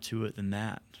lot more to it than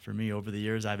that. For me, over the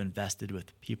years, I've invested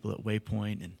with people at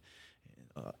Waypoint and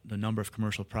the number of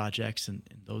commercial projects, and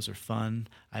those are fun.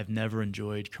 I've never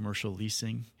enjoyed commercial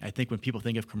leasing. I think when people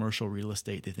think of commercial real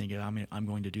estate, they think, I'm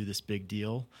going to do this big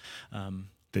deal.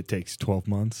 That takes 12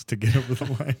 months to get over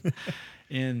the line.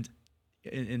 And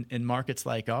in markets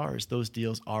like ours, those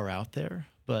deals are out there,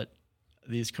 but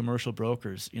these commercial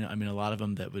brokers, a lot of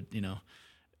them that would,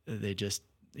 they just,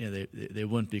 they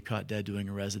wouldn't be caught dead doing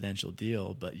a residential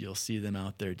deal, but you'll see them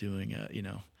out there doing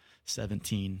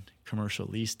 17 commercial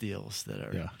lease deals that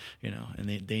are,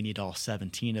 and they need all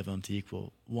 17 of them to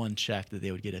equal one check that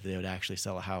they would get if they would actually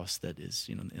sell a house that is,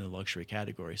 in the luxury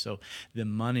category. So the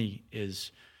money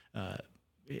is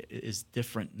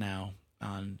different now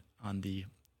on the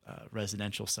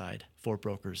residential side for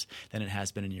brokers than it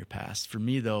has been in year past. For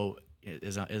me, though,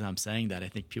 as I'm saying that, I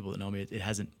think people that know me, it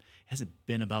hasn't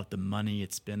been about the money.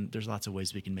 There's lots of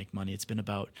ways we can make money. It's been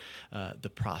about the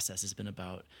process. It's been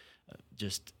about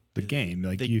just the game.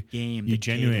 You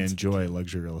genuinely enjoy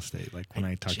luxury real estate. Like when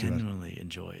I talk to you about it. I genuinely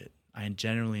enjoy it. I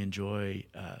generally enjoy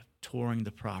touring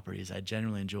the properties. I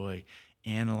generally enjoy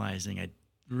analyzing. I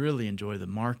really enjoy the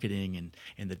marketing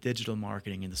and the digital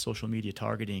marketing and the social media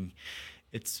targeting.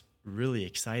 It's really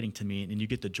exciting to me, and you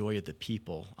get the joy of the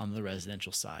people on the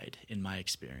residential side, in my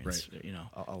experience.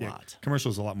 A lot. Commercial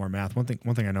is a lot more math. One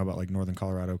thing I know about northern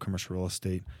Colorado commercial real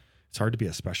estate, it's hard to be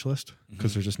a specialist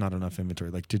because there's just not enough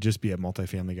inventory. To just be a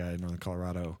multifamily guy in northern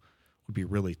Colorado would be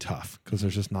really tough because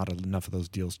there's just not enough of those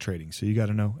deals trading. So you got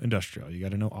to know industrial, you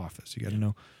got to know office, you got to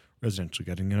know residential, you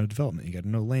got to know development, you got to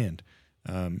know land.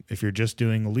 If you're just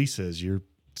doing leases, you're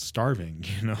starving.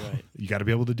 Right. You got to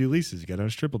be able to do leases. You got to know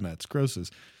triple nets, grosses.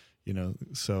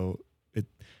 So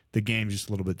the game's just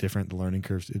a little bit different. The learning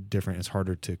curve's different. It's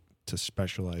harder to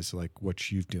specialize like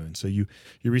what you've doing. So you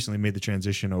recently made the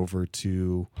transition over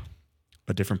to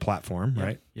a different platform,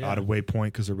 right? Yeah. Out of Waypoint,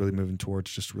 because they're really moving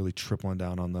towards just really tripling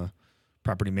down on the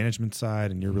property management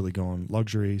side, and you're really going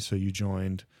luxury. So you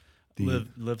joined the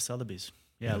Liv Sotheby's.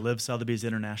 Yeah, Liv Sotheby's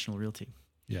International Realty.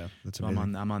 Yeah, that's so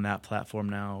amazing. I'm on that platform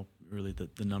now. Really,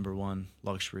 the number one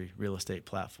luxury real estate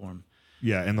platform.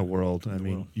 Yeah, in the world.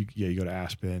 You go to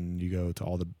Aspen, you go to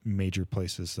all the major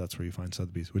places. That's where you find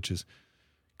Sotheby's, which is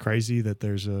crazy that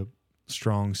there's a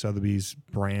strong Sotheby's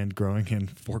brand growing in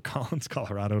Fort Collins,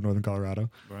 Colorado, northern Colorado.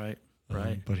 Right.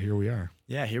 But here we are.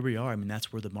 Yeah, here we are. I mean,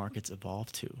 that's where the market's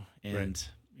evolved to, and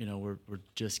we're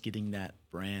just getting that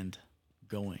brand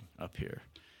going up here.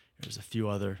 There's a few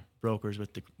other brokers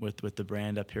with the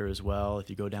brand up here as well. If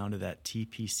you go down to that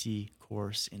TPC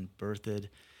course in Berthoud,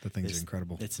 the thing's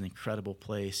incredible. It's an incredible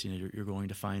place. You're going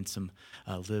to find some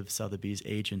Liv Sotheby's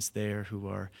agents there who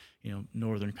are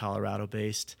northern Colorado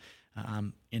based.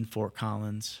 I'm in Fort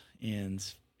Collins, and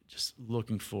just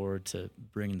looking forward to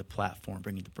bringing the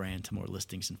brand to more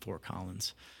listings in Fort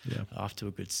Collins. Yeah, off to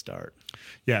a good start.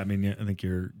 Yeah, I mean, I think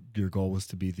your goal was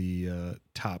to be the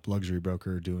top luxury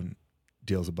broker doing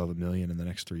deals above $1 million in the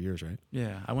next 3 years, right?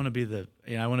 Yeah, I want to be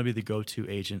the go-to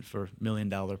agent for $1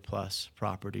 million plus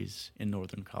properties in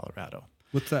northern Colorado.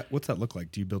 What's that look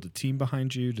like? Do you build a team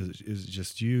behind you? Is it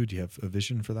just you? Do you have a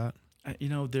vision for that?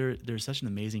 There's such an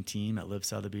amazing team at Live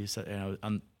Sotheby's. And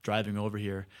I'm driving over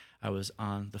here. I was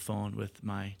on the phone with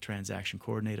my transaction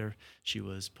coordinator. She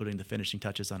was putting the finishing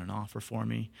touches on an offer for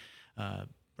me.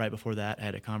 Right before that, I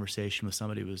had a conversation with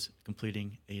somebody who was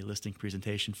completing a listing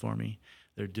presentation for me.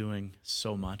 They're doing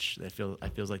so much. I feel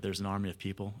like there's an army of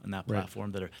people in that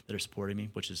platform that are supporting me,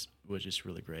 which is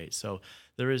really great. So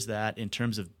there is that. In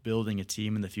terms of building a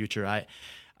team in the future,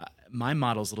 my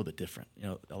model is a little bit different.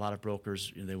 A lot of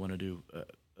brokers, they want to do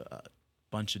a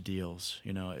bunch of deals.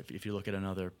 If you look at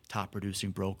another top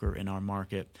producing broker in our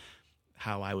market,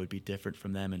 how I would be different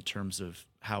from them in terms of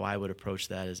how I would approach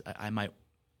that is I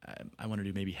want to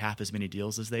do maybe half as many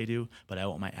deals as they do, but I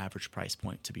want my average price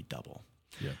point to be double.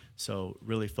 Yeah. So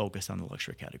really focus on the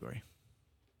luxury category.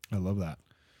 I love that.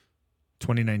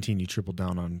 2019, you tripled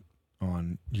down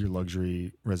on your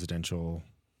luxury residential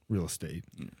real estate.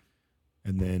 Mm.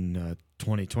 And then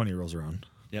 2020 rolls around.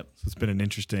 Yep. So it's been an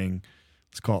interesting,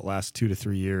 let's call it last 2 to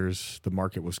 3 years. The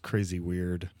market was crazy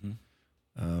weird.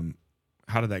 Mm-hmm.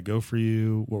 How did that go for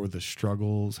you? What were the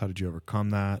struggles? How did you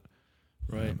overcome that?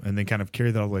 Right. And then kind of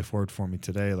carry that all the way forward for me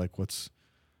today. Like what's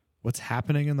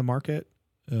happening in the market?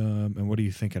 And what are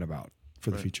you thinking about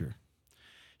for the future?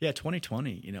 Yeah.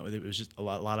 2020, it was just a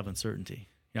lot of uncertainty.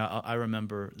 I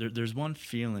remember there's one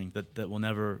feeling that will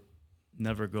never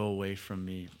go away from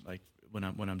me. Like when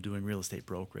I'm doing real estate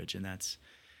brokerage, and that's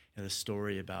the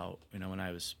story about, when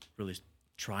I was really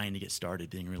trying to get started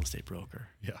being a real estate broker.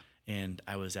 Yeah. And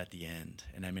I was at the end,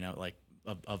 and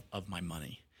of my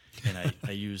money. And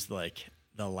I used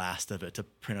the last of it to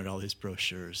print out all these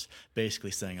brochures,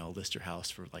 basically saying I'll list your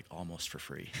house for almost for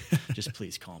free. Just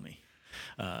please call me.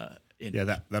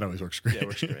 That always works great. Yeah, it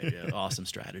works great. Yeah, awesome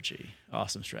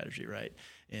strategy, right?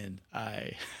 And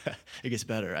it gets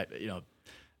better.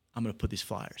 I'm going to put these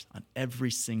flyers on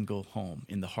every single home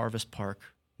in the Harvest Park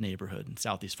neighborhood in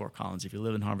Southeast Fort Collins. If you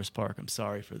live in Harvest Park, I'm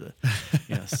sorry for the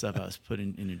stuff I was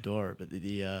putting in your door, but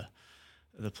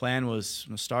the plan was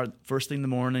to start first thing in the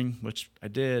morning, which I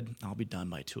did. I'll be done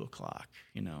by 2:00,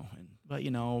 But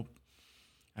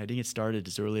I didn't get started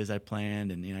as early as I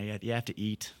planned, and you have to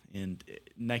eat. And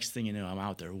next thing you know, I'm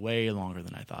out there way longer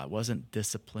than I thought. Wasn't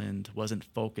disciplined, wasn't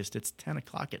focused. It's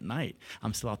 10:00 at night.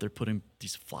 I'm still out there putting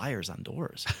these flyers on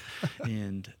doors,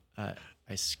 and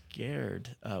I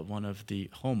scared one of the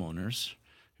homeowners,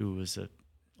 who was an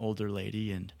older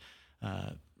lady, and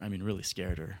really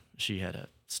scared her. She had a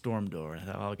storm door, and I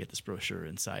thought, I'll get this brochure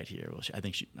inside here. Well,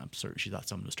 I'm certain she thought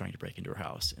someone was trying to break into her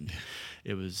house, and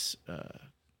it was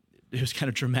kind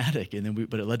of dramatic. And then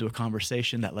but it led to a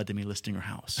conversation that led to me listing her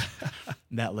house.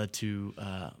 That led to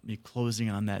me closing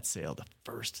on that sale, the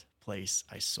first place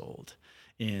I sold,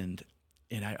 and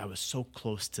I was so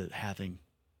close to having,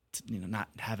 not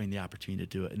having the opportunity to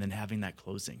do it, and then having that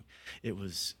closing.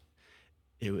 It's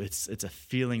a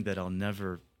feeling that I'll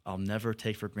never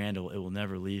take for granted. It will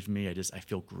never leave me. I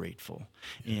feel grateful.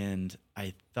 And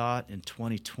I thought in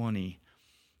 2020,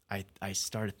 I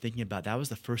started thinking about, that was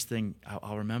the first thing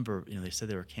I'll remember. They said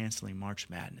they were canceling March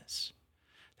Madness.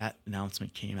 That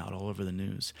announcement came out all over the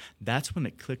news. That's when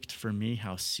it clicked for me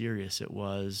how serious it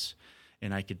was,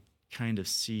 and I could kind of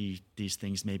see these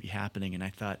things maybe happening. And I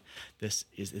thought, is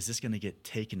this going to get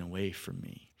taken away from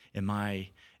me? Am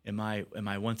I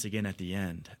once again at the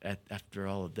end after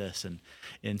all of this?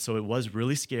 And so it was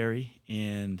really scary,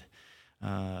 and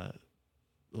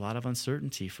a lot of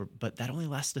uncertainty but that only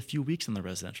lasted a few weeks on the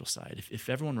residential side. If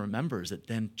everyone remembers, it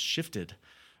then shifted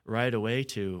right away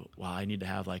to, wow, I need to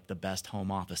have the best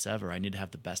home office ever. I need to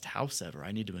have the best house ever.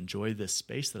 I need to enjoy this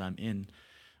space that I'm in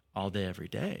all day, every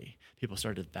day. People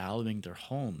started valuing their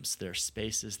homes, their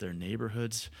spaces, their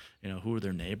neighborhoods, who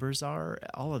their neighbors are,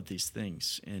 all of these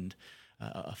things. And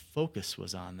a focus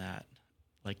was on that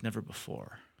like never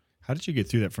before. How did you get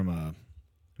through that I'm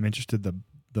interested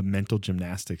the mental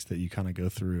gymnastics that you kind of go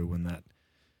through when that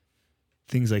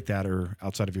things like that are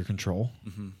outside of your control.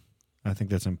 Mm-hmm. I think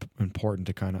that's important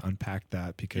to kind of unpack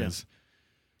that because,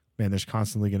 man, there's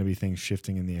constantly going to be things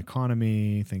shifting in the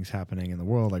economy, things happening in the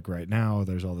world. Like right now,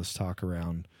 there's all this talk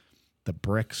around the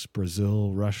BRICS,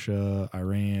 Brazil, Russia,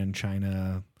 Iran,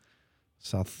 China,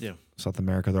 South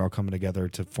America. They're all coming together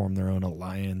to form their own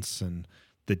alliance, and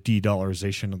the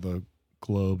de-dollarization of the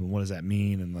globe. And what does that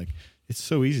mean? And it's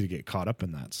so easy to get caught up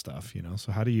in that stuff,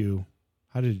 So how did you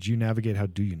navigate? How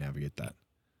do you navigate that?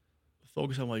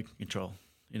 Focus on what you can control.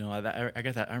 You know, I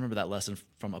got that. I remember that lesson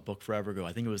from a book forever ago.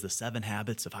 I think it was The 7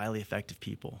 Habits of Highly Effective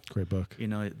People. Great book. You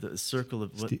know, the circle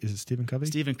of what Is it Stephen Covey?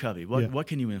 Stephen Covey. What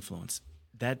can you influence?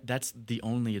 That's the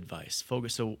only advice.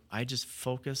 Focus. So I just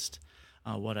focused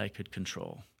on what I could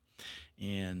control,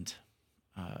 and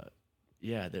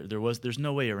there's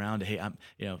no way around it. Hey,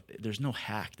 there's no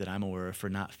hack that I'm aware of for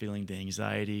not feeling the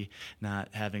anxiety, not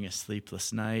having a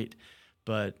sleepless night,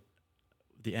 but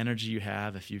the energy you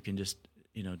have, if you can just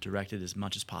direct it as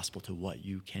much as possible to what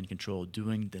you can control,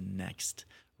 doing the next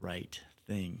right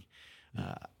thing.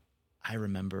 I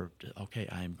remember, okay,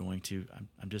 I'm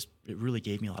just, it really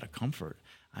gave me a lot of comfort.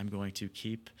 I'm going to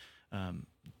keep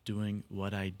doing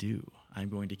what I do. I'm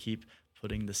going to keep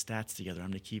putting the stats together. I'm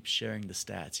going to keep sharing the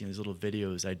stats. These little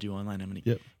videos I do online.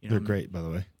 They're great, by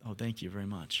the way. Oh, thank you very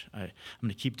much. I'm going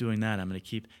to keep doing that. I'm going to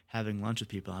keep having lunch with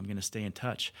people. I'm going to stay in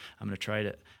touch. I'm going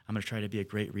to try to be a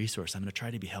great resource. I'm going to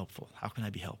try to be helpful. How can I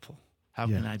be helpful? How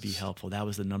can I be helpful? That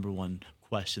was the number one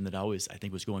question that always, I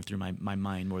think, was going through my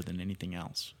mind more than anything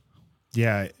else.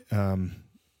 Yeah.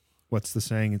 What's the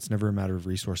saying? It's never a matter of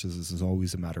resources. This is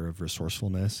always a matter of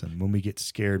resourcefulness. And when we get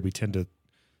scared, we tend to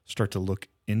start to look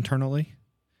internally.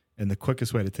 And the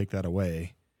quickest way to take that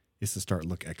away is to start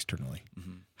look externally.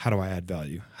 Mm-hmm. How do I add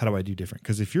value? How do I do different?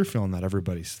 Because if you're feeling that,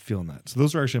 everybody's feeling that. So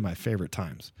those are actually my favorite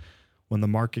times. When the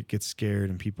market gets scared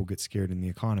and people get scared in the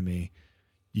economy,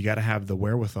 you got to have the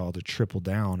wherewithal to triple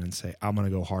down and say, I'm going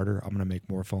to go harder. I'm going to make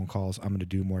more phone calls. I'm going to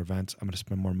do more events. I'm going to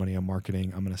spend more money on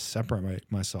marketing. I'm going to separate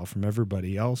myself from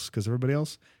everybody else because everybody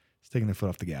else is taking their foot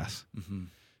off the gas. Mm-hmm.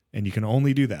 And you can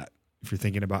only do that if you're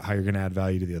thinking about how you're going to add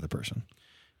value to the other person.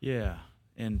 Yeah.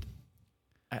 And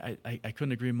I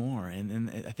couldn't agree more. And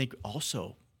I think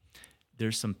also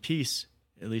there's some peace,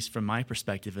 at least from my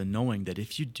perspective, in knowing that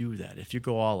if you do that, if you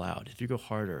go all out, if you go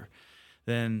harder,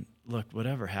 then look,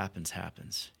 whatever happens,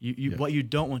 happens. What you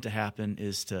don't want to happen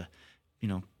is to,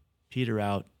 peter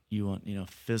out. You want,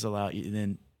 fizzle out, and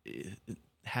then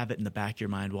have it in the back of your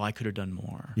mind. Well, I could have done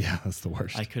more. Yeah, that's the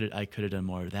worst. I could have done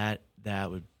more. That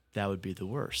would be the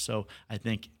worst. So I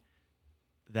think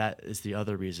that is the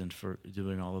other reason for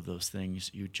doing all of those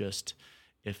things. You just,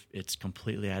 if it's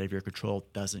completely out of your control,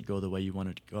 doesn't go the way you want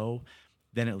it to go,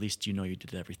 then at least you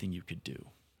did everything you could do.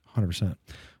 100%.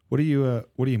 What are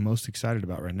you most excited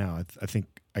about right now? I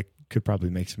think I could probably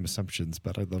make some assumptions,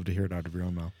 but I'd love to hear it out of your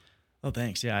own mouth. Oh,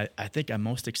 thanks. Yeah, I think I'm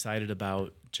most excited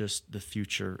about just the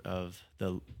future of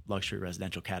the luxury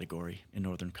residential category in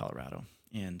Northern Colorado.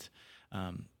 And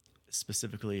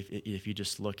specifically, if you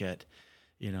just look at,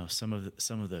 some of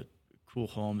the cool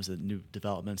homes, the new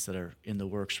developments that are in the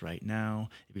works right now,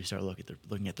 if you start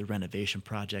looking at the renovation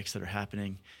projects that are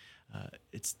happening,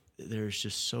 there's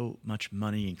just so much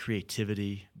money and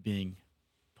creativity being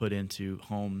put into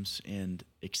homes, and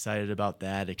excited about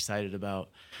that, excited about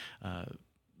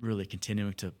really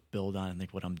continuing to build on, I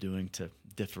think, what I'm doing to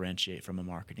differentiate from a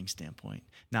marketing standpoint,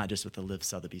 not just with the Live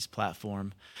Sotheby's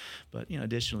platform, but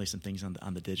additionally some things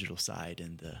on the digital side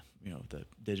and the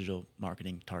digital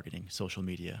marketing, targeting, social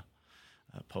media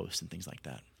posts and things like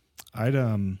that.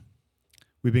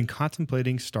 We've been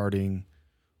contemplating starting,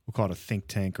 we'll call it a think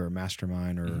tank or a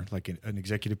mastermind or like an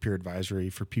executive peer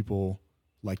advisory for people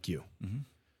like you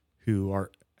who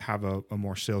have a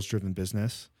more sales driven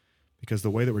business, because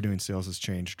the way that we're doing sales has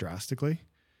changed drastically,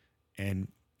 and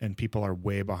people are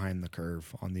way behind the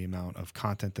curve on the amount of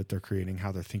content that they're creating,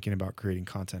 how they're thinking about creating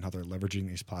content, how they're leveraging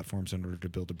these platforms in order to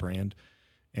build a brand.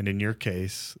 And in your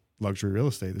case, luxury real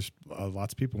estate, there's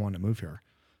lots of people wanting to move here.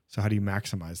 So how do you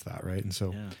maximize that, right? And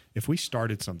so if we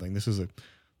started something, this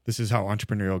is how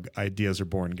entrepreneurial ideas are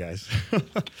born, guys.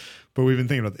 But we've been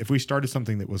thinking about, if we started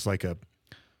something that was like a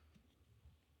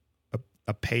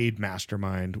paid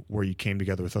mastermind where you came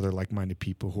together with other like-minded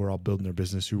people who are all building their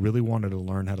business, who really wanted to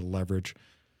learn how to leverage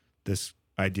this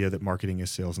idea that marketing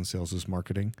is sales and sales is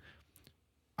marketing,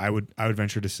 I would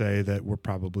venture to say that we're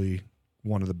probably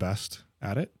one of the best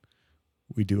at it.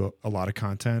 We do a lot of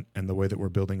content, and the way that we're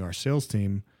building our sales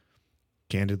team,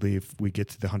 candidly, if we get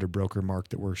to the 100 broker mark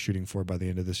that we're shooting for by the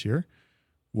end of this year,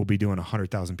 we'll be doing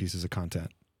 100,000 pieces of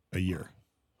content a year.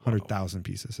 100,000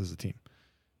 pieces as a team.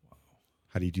 Wow.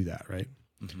 How do you do that, right?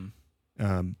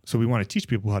 Mm-hmm. So we want to teach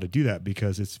people how to do that,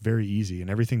 because it's very easy, and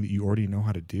everything that you already know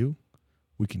how to do,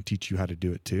 we can teach you how to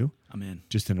do it too. I'm in.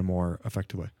 Just in a more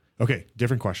effective way. Okay,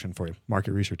 different question for you.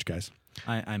 Market research, guys.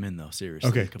 I'm in though, seriously.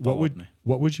 Okay, what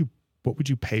would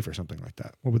you pay for something like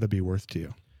that? What would that be worth to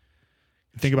you?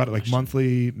 Think about it like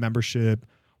monthly membership.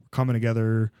 We're coming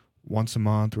together once a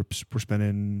month. We're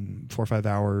spending 4 or 5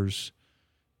 hours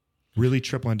really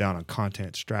tripling down on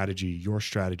content, strategy,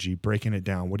 breaking it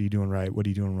down. What are you doing right? What are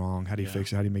you doing wrong? How do you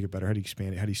fix it? How do you make it better? How do you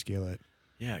expand it? How do you scale it?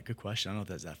 Yeah, good question. I don't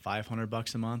know if that's that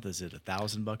 $500 a month. Is it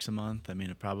 $1,000 a month? I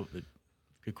mean,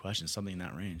 good question. Something in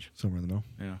that range. Somewhere in the middle.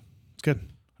 Yeah, It's good.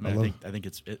 I mean, I think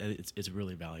it's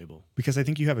really valuable because I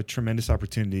think you have a tremendous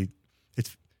opportunity.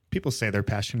 It's people say they're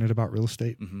passionate about real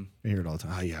estate. Mm-hmm. I hear it all the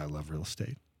time. Oh yeah, I love real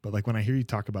estate. But like when I hear you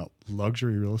talk about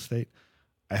luxury real estate,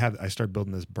 I start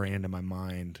building this brand in my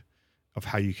mind of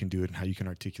how you can do it and how you can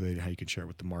articulate it, and how you can share it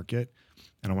with the market.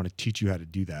 And I want to teach you how to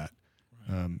do that.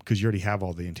 Because you already have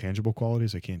all the intangible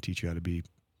qualities. I can't teach you how to be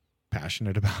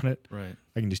passionate about it. Right.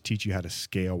 I can just teach you how to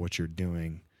scale what you're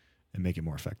doing and make it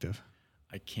more effective.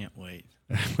 I can't wait.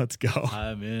 Let's go.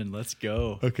 I'm in. Let's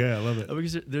go. Okay, I love it.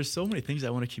 Because there's so many things I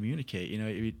want to communicate. You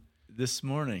know, this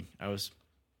morning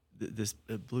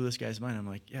it blew this guy's mind. I'm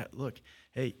like, yeah, look,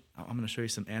 hey, I'm going to show you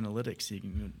some analytics. So you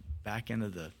can back into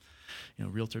the,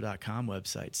 Realtor.com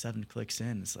website, 7 clicks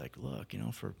in. It's like, look,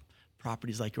 for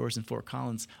properties like yours in Fort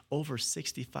Collins, over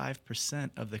 65%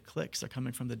 of the clicks are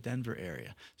coming from the Denver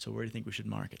area. So where do you think we should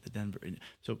market? The Denver.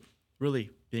 So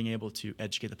really being able to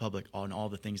educate the public on all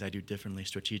the things I do differently,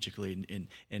 strategically,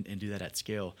 and do that at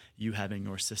scale. You having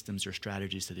your systems, your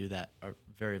strategies to do that are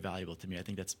very valuable to me. I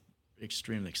think that's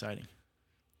extremely exciting.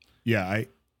 Yeah,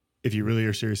 if you really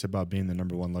are serious about being the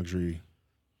number one luxury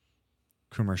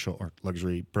commercial or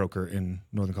luxury broker in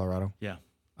Northern Colorado, yeah,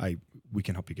 we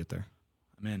can help you get there.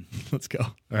 I'm in. Let's go.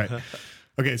 All right.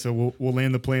 Okay, so we'll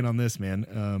land the plane on this,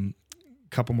 man.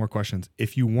 Couple more questions.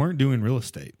 If you weren't doing real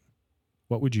estate,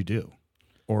 what would you do?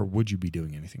 Or would you be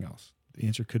doing anything else? The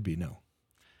answer could be no.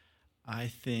 I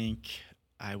think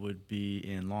I would be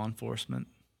in law enforcement.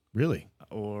 Really?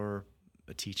 Or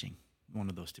teaching. One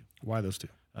of those two. Why those two?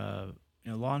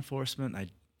 Law enforcement,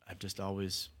 I've just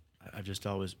always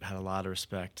had a lot of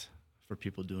respect for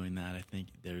people doing that. I think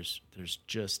there's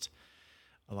just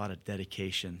a lot of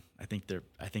dedication. I think they're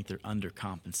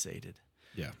undercompensated.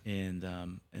 Yeah. And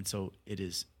so it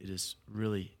is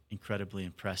really incredibly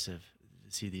impressive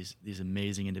to see these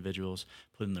amazing individuals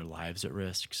putting their lives at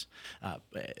risks,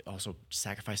 also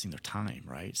sacrificing their time,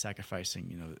 right?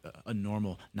 Sacrificing, a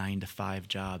normal 9-to-5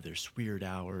 job. There's weird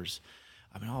hours.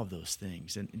 I mean, all of those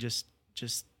things, and just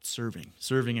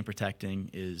serving and protecting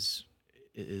is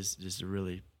just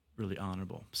really, really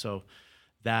honorable. So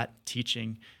that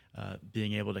teaching,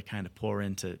 being able to kind of pour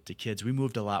into kids. We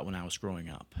moved a lot when I was growing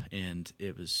up, and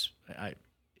it was,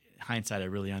 hindsight, I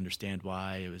really understand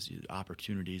why. It was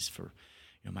opportunities for,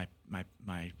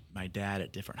 my dad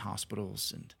at different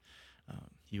hospitals, and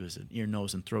he was an ear,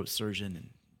 nose, and throat surgeon, and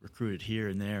recruited here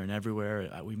and there and everywhere.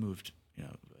 We moved,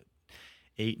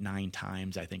 8-9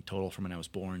 times, I think, total from when I was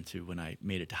born to when I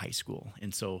made it to high school.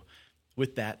 And so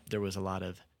with that, there was a lot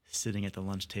of sitting at the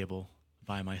lunch table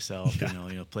by myself,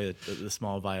 play the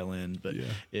small violin. But yeah.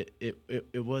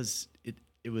 It was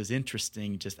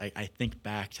interesting. Just I think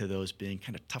back to those being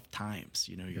kind of tough times.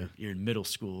 You're in middle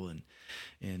school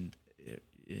and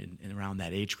around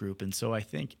that age group. And so I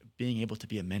think being able to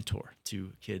be a mentor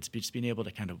to kids, just being able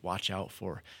to kind of watch out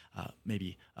for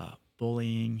maybe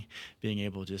bullying, being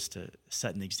able just to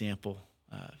set an example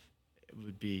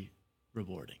would be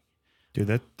rewarding.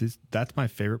 Dude, that's my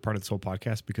favorite part of this whole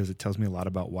podcast, because it tells me a lot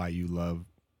about why you love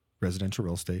residential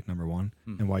real estate, number one,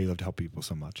 and why you love to help people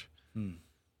so much.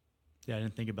 Yeah, I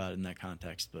didn't think about it in that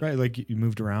context. But right, like you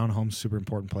moved around. Home's a super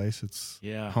important place.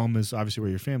 Home is obviously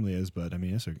where your family is, but I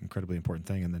mean, it's an incredibly important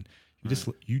thing. And then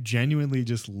you genuinely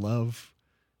just love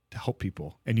to help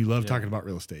people, and you love talking about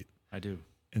real estate. I do.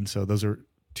 And so those are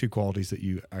two qualities that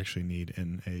you actually need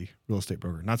in a real estate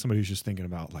broker. Not somebody who's just thinking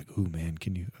about like, "Ooh, man,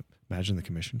 can you imagine the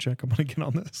commission check I'm going to get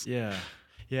on this?" Yeah.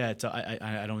 Yeah,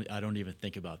 I don't even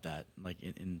think about that like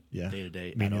in day to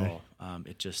day at all.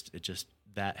 It just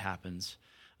that happens.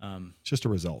 It's just a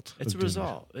result. It's a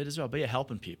result. It is, but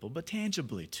helping people, but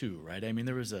tangibly too, right? I mean,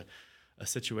 there was a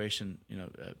situation,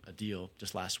 a deal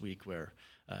just last week where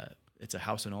it's a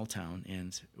house in Old Town,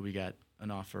 and we got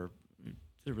an offer. We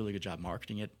did a really good job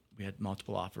marketing it. We had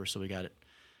multiple offers, so we got it.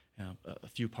 A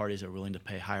few parties that were willing to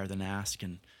pay higher than ask,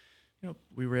 and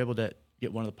we were able to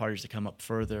get one of the parties to come up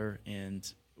further,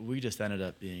 and we just ended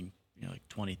up being like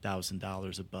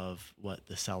 $20,000 above what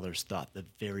the sellers thought the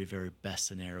very, very best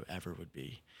scenario ever would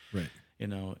be. Right.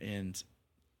 And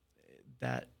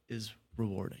that is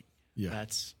rewarding. Yeah.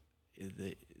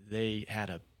 They had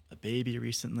a baby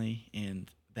recently, and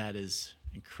that is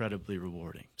incredibly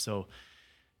rewarding. So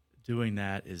doing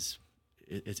that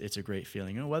it's a great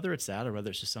feeling. Whether it's that or whether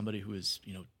it's just somebody who is,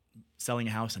 selling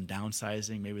a house and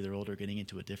downsizing, maybe they're older, getting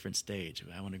into a different stage.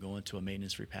 I want to go into a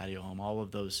maintenance-free patio home. All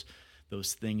of those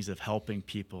things of helping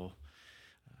people,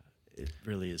 it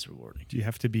really is rewarding. Do you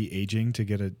have to be aging to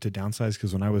get to downsize?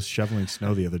 Because when I was shoveling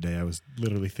snow the other day, I was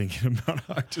literally thinking about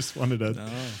how I just wanted to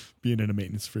be in a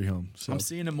maintenance-free home. So I'm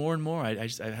seeing it more and more. I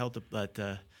held up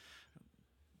that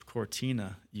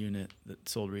Cortina unit that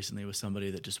sold recently with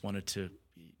somebody that just wanted to,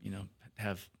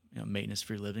 have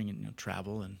maintenance-free living and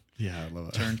travel and I love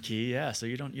it. Turnkey. Yeah, so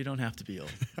you don't have to be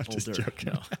older. Just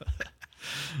joking. No.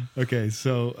 Okay,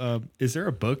 so is there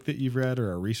a book that you've read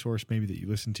or a resource maybe that you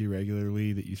listen to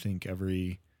regularly that you think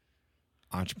every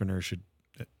entrepreneur should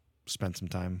spend some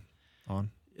time on?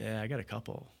 Yeah, I got a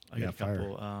couple.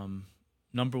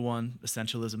 Number one,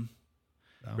 Essentialism,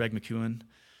 Greg McKeown.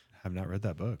 I have not read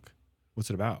that book. What's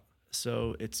it about?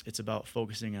 So it's about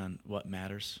focusing on what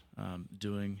matters,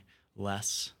 doing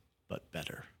less but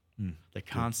better. The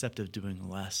concept of doing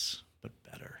less but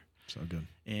better. So good.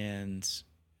 And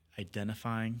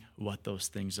identifying what those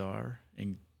things are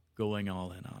and going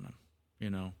all in on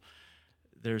them.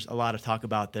 There's a lot of talk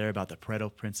about the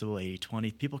Pareto principle,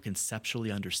 80-20. People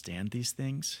conceptually understand these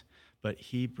things, but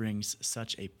he brings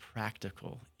such a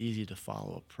practical, easy to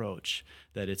follow approach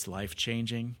that it's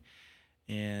life-changing.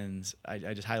 And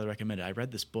I just highly recommend it. I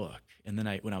read this book, and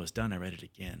then when I was done, I read it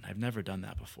again. I've never done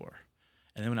that before.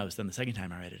 And then when I was done the second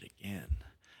time, I read it again.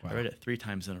 Wow. I read it 3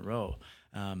 times in a row.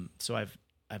 So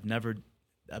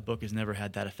that book has never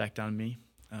had that effect on me.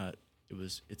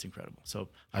 It's incredible. So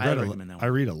I recommend that one. I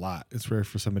read a lot. It's rare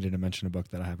for somebody to mention a book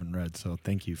that I haven't read. So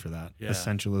thank you for that. Yeah.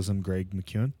 Essentialism, Greg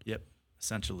McKeown. Yep.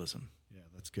 Essentialism. Yeah,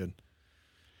 that's good.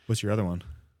 What's your other one?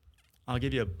 I'll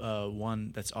give you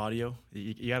one that's audio.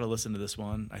 You got to listen to this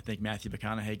one. I think Matthew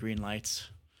McConaughey, Green Lights.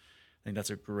 I think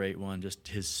that's a great one. Just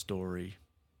his story,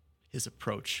 his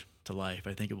approach to life.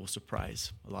 I think it will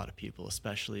surprise a lot of people,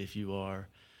 especially if you are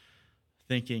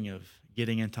thinking of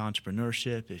getting into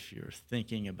entrepreneurship, if you're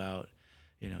thinking about,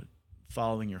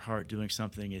 following your heart, doing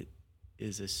something. It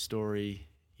is a story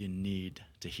you need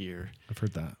to hear. I've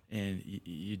heard that. And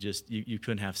you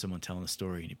couldn't have someone telling the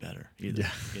story any better either.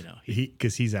 Yeah.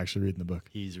 Because he's actually reading the book.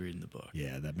 He's reading the book.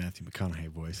 Yeah, that Matthew McConaughey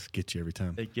voice gets you every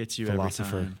time. It gets you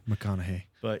Philosopher every time. McConaughey.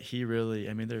 But he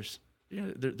really,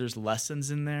 there's lessons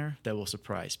in there that will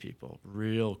surprise people.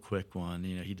 Real quick one,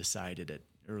 he decided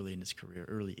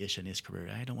early-ish in his career,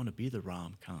 I don't want to be the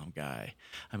rom-com guy.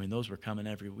 Those were coming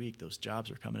every week. Those jobs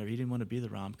were coming he didn't want to be the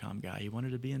rom-com guy. He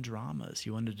wanted to be in dramas.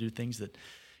 He wanted to do things that,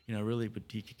 really, but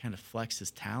he could kind of flex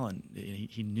his talent.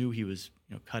 He knew he was,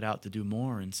 cut out to do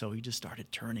more. And so he just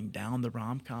started turning down the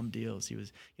rom-com deals. He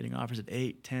was getting offers at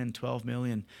 8, 10, 12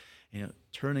 million,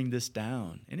 turning this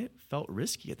down. And it felt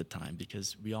risky at the time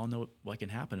because we all know what can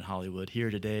happen in Hollywood. Here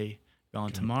today,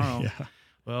 gone tomorrow. Yeah.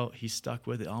 Well, he stuck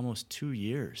with it almost 2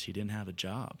 years. He didn't have a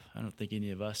job. I don't think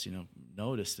any of us,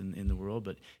 noticed in the world,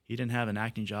 but he didn't have an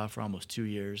acting job for almost 2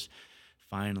 years.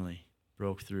 Finally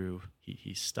broke through.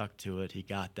 He stuck to it. He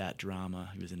got that drama.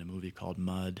 He was in a movie called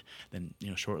Mud. Then,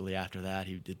 shortly after that,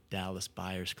 he did Dallas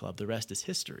Buyers Club. The rest is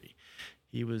history.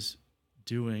 He was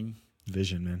doing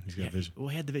vision, man. He's got vision. Well,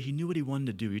 he knew what he wanted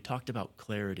to do. He talked about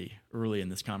clarity early in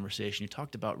this conversation. He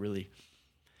talked about really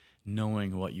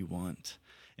knowing what you want,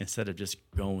 instead of just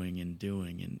going and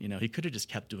doing. And, he could have just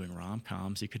kept doing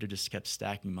rom-coms. He could have just kept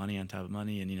stacking money on top of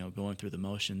money and, going through the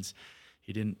motions.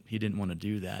 He didn't want to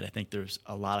do that. I think there's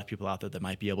a lot of people out there that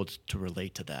might be able to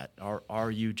relate to that.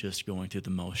 Are you just going through the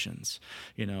motions?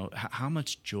 How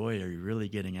much joy are you really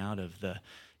getting out of the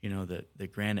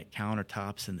granite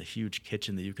countertops and the huge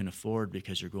kitchen that you can afford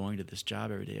because you're going to this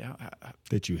job every day?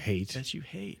 That you hate. That you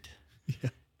hate. Yeah.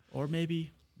 Or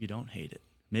maybe you don't hate it.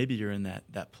 Maybe you're in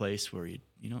that place where you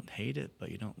don't hate it,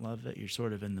 but you don't love it. You're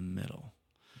sort of in the middle.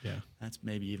 Yeah. That's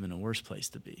maybe even a worse place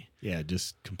to be. Yeah,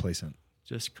 just complacent.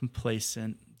 Just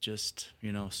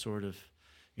sort of,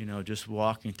 just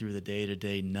walking through the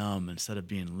day-to-day numb instead of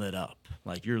being lit up.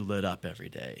 Like you're lit up every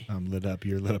day. I'm lit up.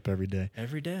 You're lit up every day.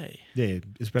 Every day. Yeah,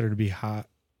 it's better to be hot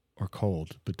or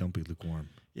cold, but don't be lukewarm.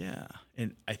 Yeah.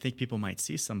 And I think people might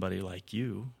see somebody like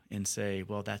you and say,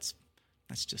 well, that's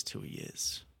just who he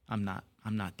is. I'm not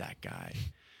that guy.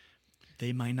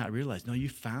 They might not realize, no, you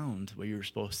found what you were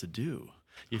supposed to do.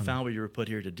 You found what you were put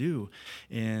here to do,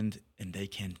 and they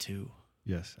can too.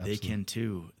 Yes, absolutely. They can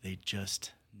too. They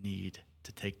just need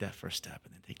to take that first step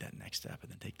and then take that next step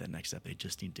and then take that next step. They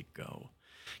just need to go.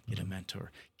 Get a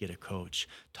mentor, get a coach,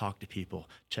 talk to people,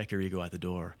 check your ego at the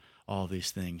door, all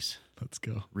these things. Let's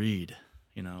go. Read,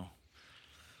 I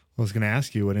was going to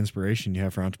ask you what inspiration you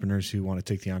have for entrepreneurs who want to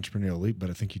take the entrepreneurial leap, but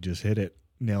I think you just hit it.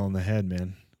 Nail on the head,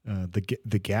 man.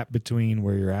 The gap between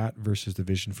where you're at versus the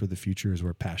vision for the future is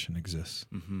where passion exists.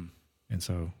 Mm-hmm. And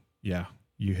so, yeah,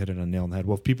 you hit it on nail on the head.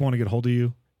 Well, if people want to get a hold of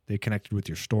you, they connected with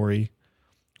your story.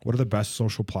 What are the best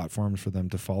social platforms for them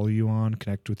to follow you on,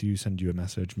 connect with you, send you a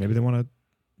message? Maybe they want to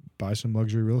buy some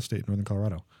luxury real estate in Northern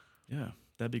Colorado. Yeah,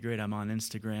 that'd be great. I'm on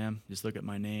Instagram. Just look at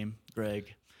my name,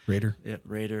 Greg Roeder. Yep,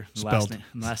 Roeder. Spelled.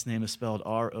 Last name is spelled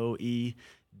Roeder,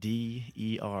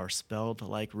 spelled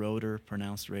like Roeder,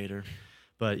 pronounced Raider.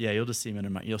 But yeah, you'll just see me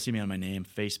you'll see me on my name,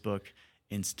 Facebook,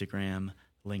 Instagram,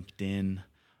 LinkedIn,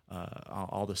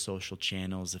 all the social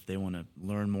channels. If they want to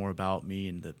learn more about me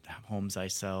and the homes I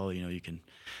sell, you can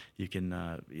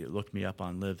you look me up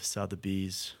on Liv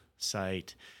Sotheby's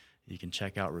site. You can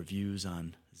check out reviews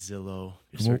on Zillow.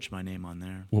 You search my name on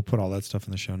there. We'll put all that stuff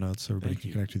in the show notes so everybody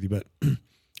can connect with you. But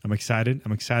I'm excited.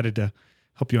 I'm excited to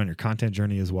help you on your content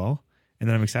journey as well. And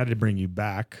then I'm excited to bring you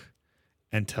back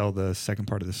and tell the second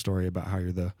part of the story about how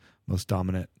you're the most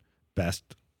dominant,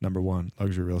 best, number one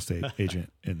luxury real estate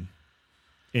agent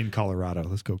in Colorado.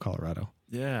 Let's go Colorado.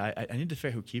 Yeah, I need to figure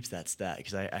out who keeps that stat,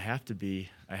 because I have to be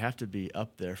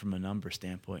up there from a number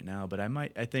standpoint now. But I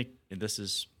think, and this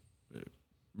is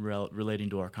relating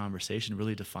to our conversation,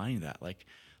 really defining that. Like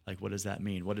what does that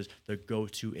mean? What is the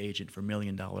go-to agent for $1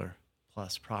 million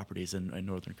plus properties in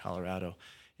Northern Colorado?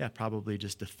 Yeah, probably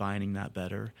just defining that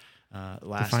better.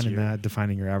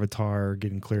 Defining your avatar,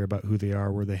 getting clear about who they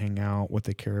are, where they hang out, what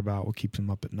they care about, what keeps them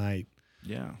up at night.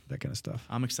 Yeah, that kind of stuff.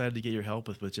 I'm excited to get your help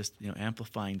with just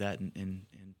amplifying that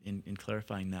and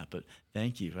clarifying that. But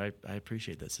thank you, I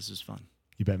appreciate this. This is fun.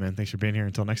 You bet, man. Thanks for being here.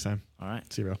 Until next time. All right,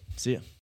 see you, bro. See ya.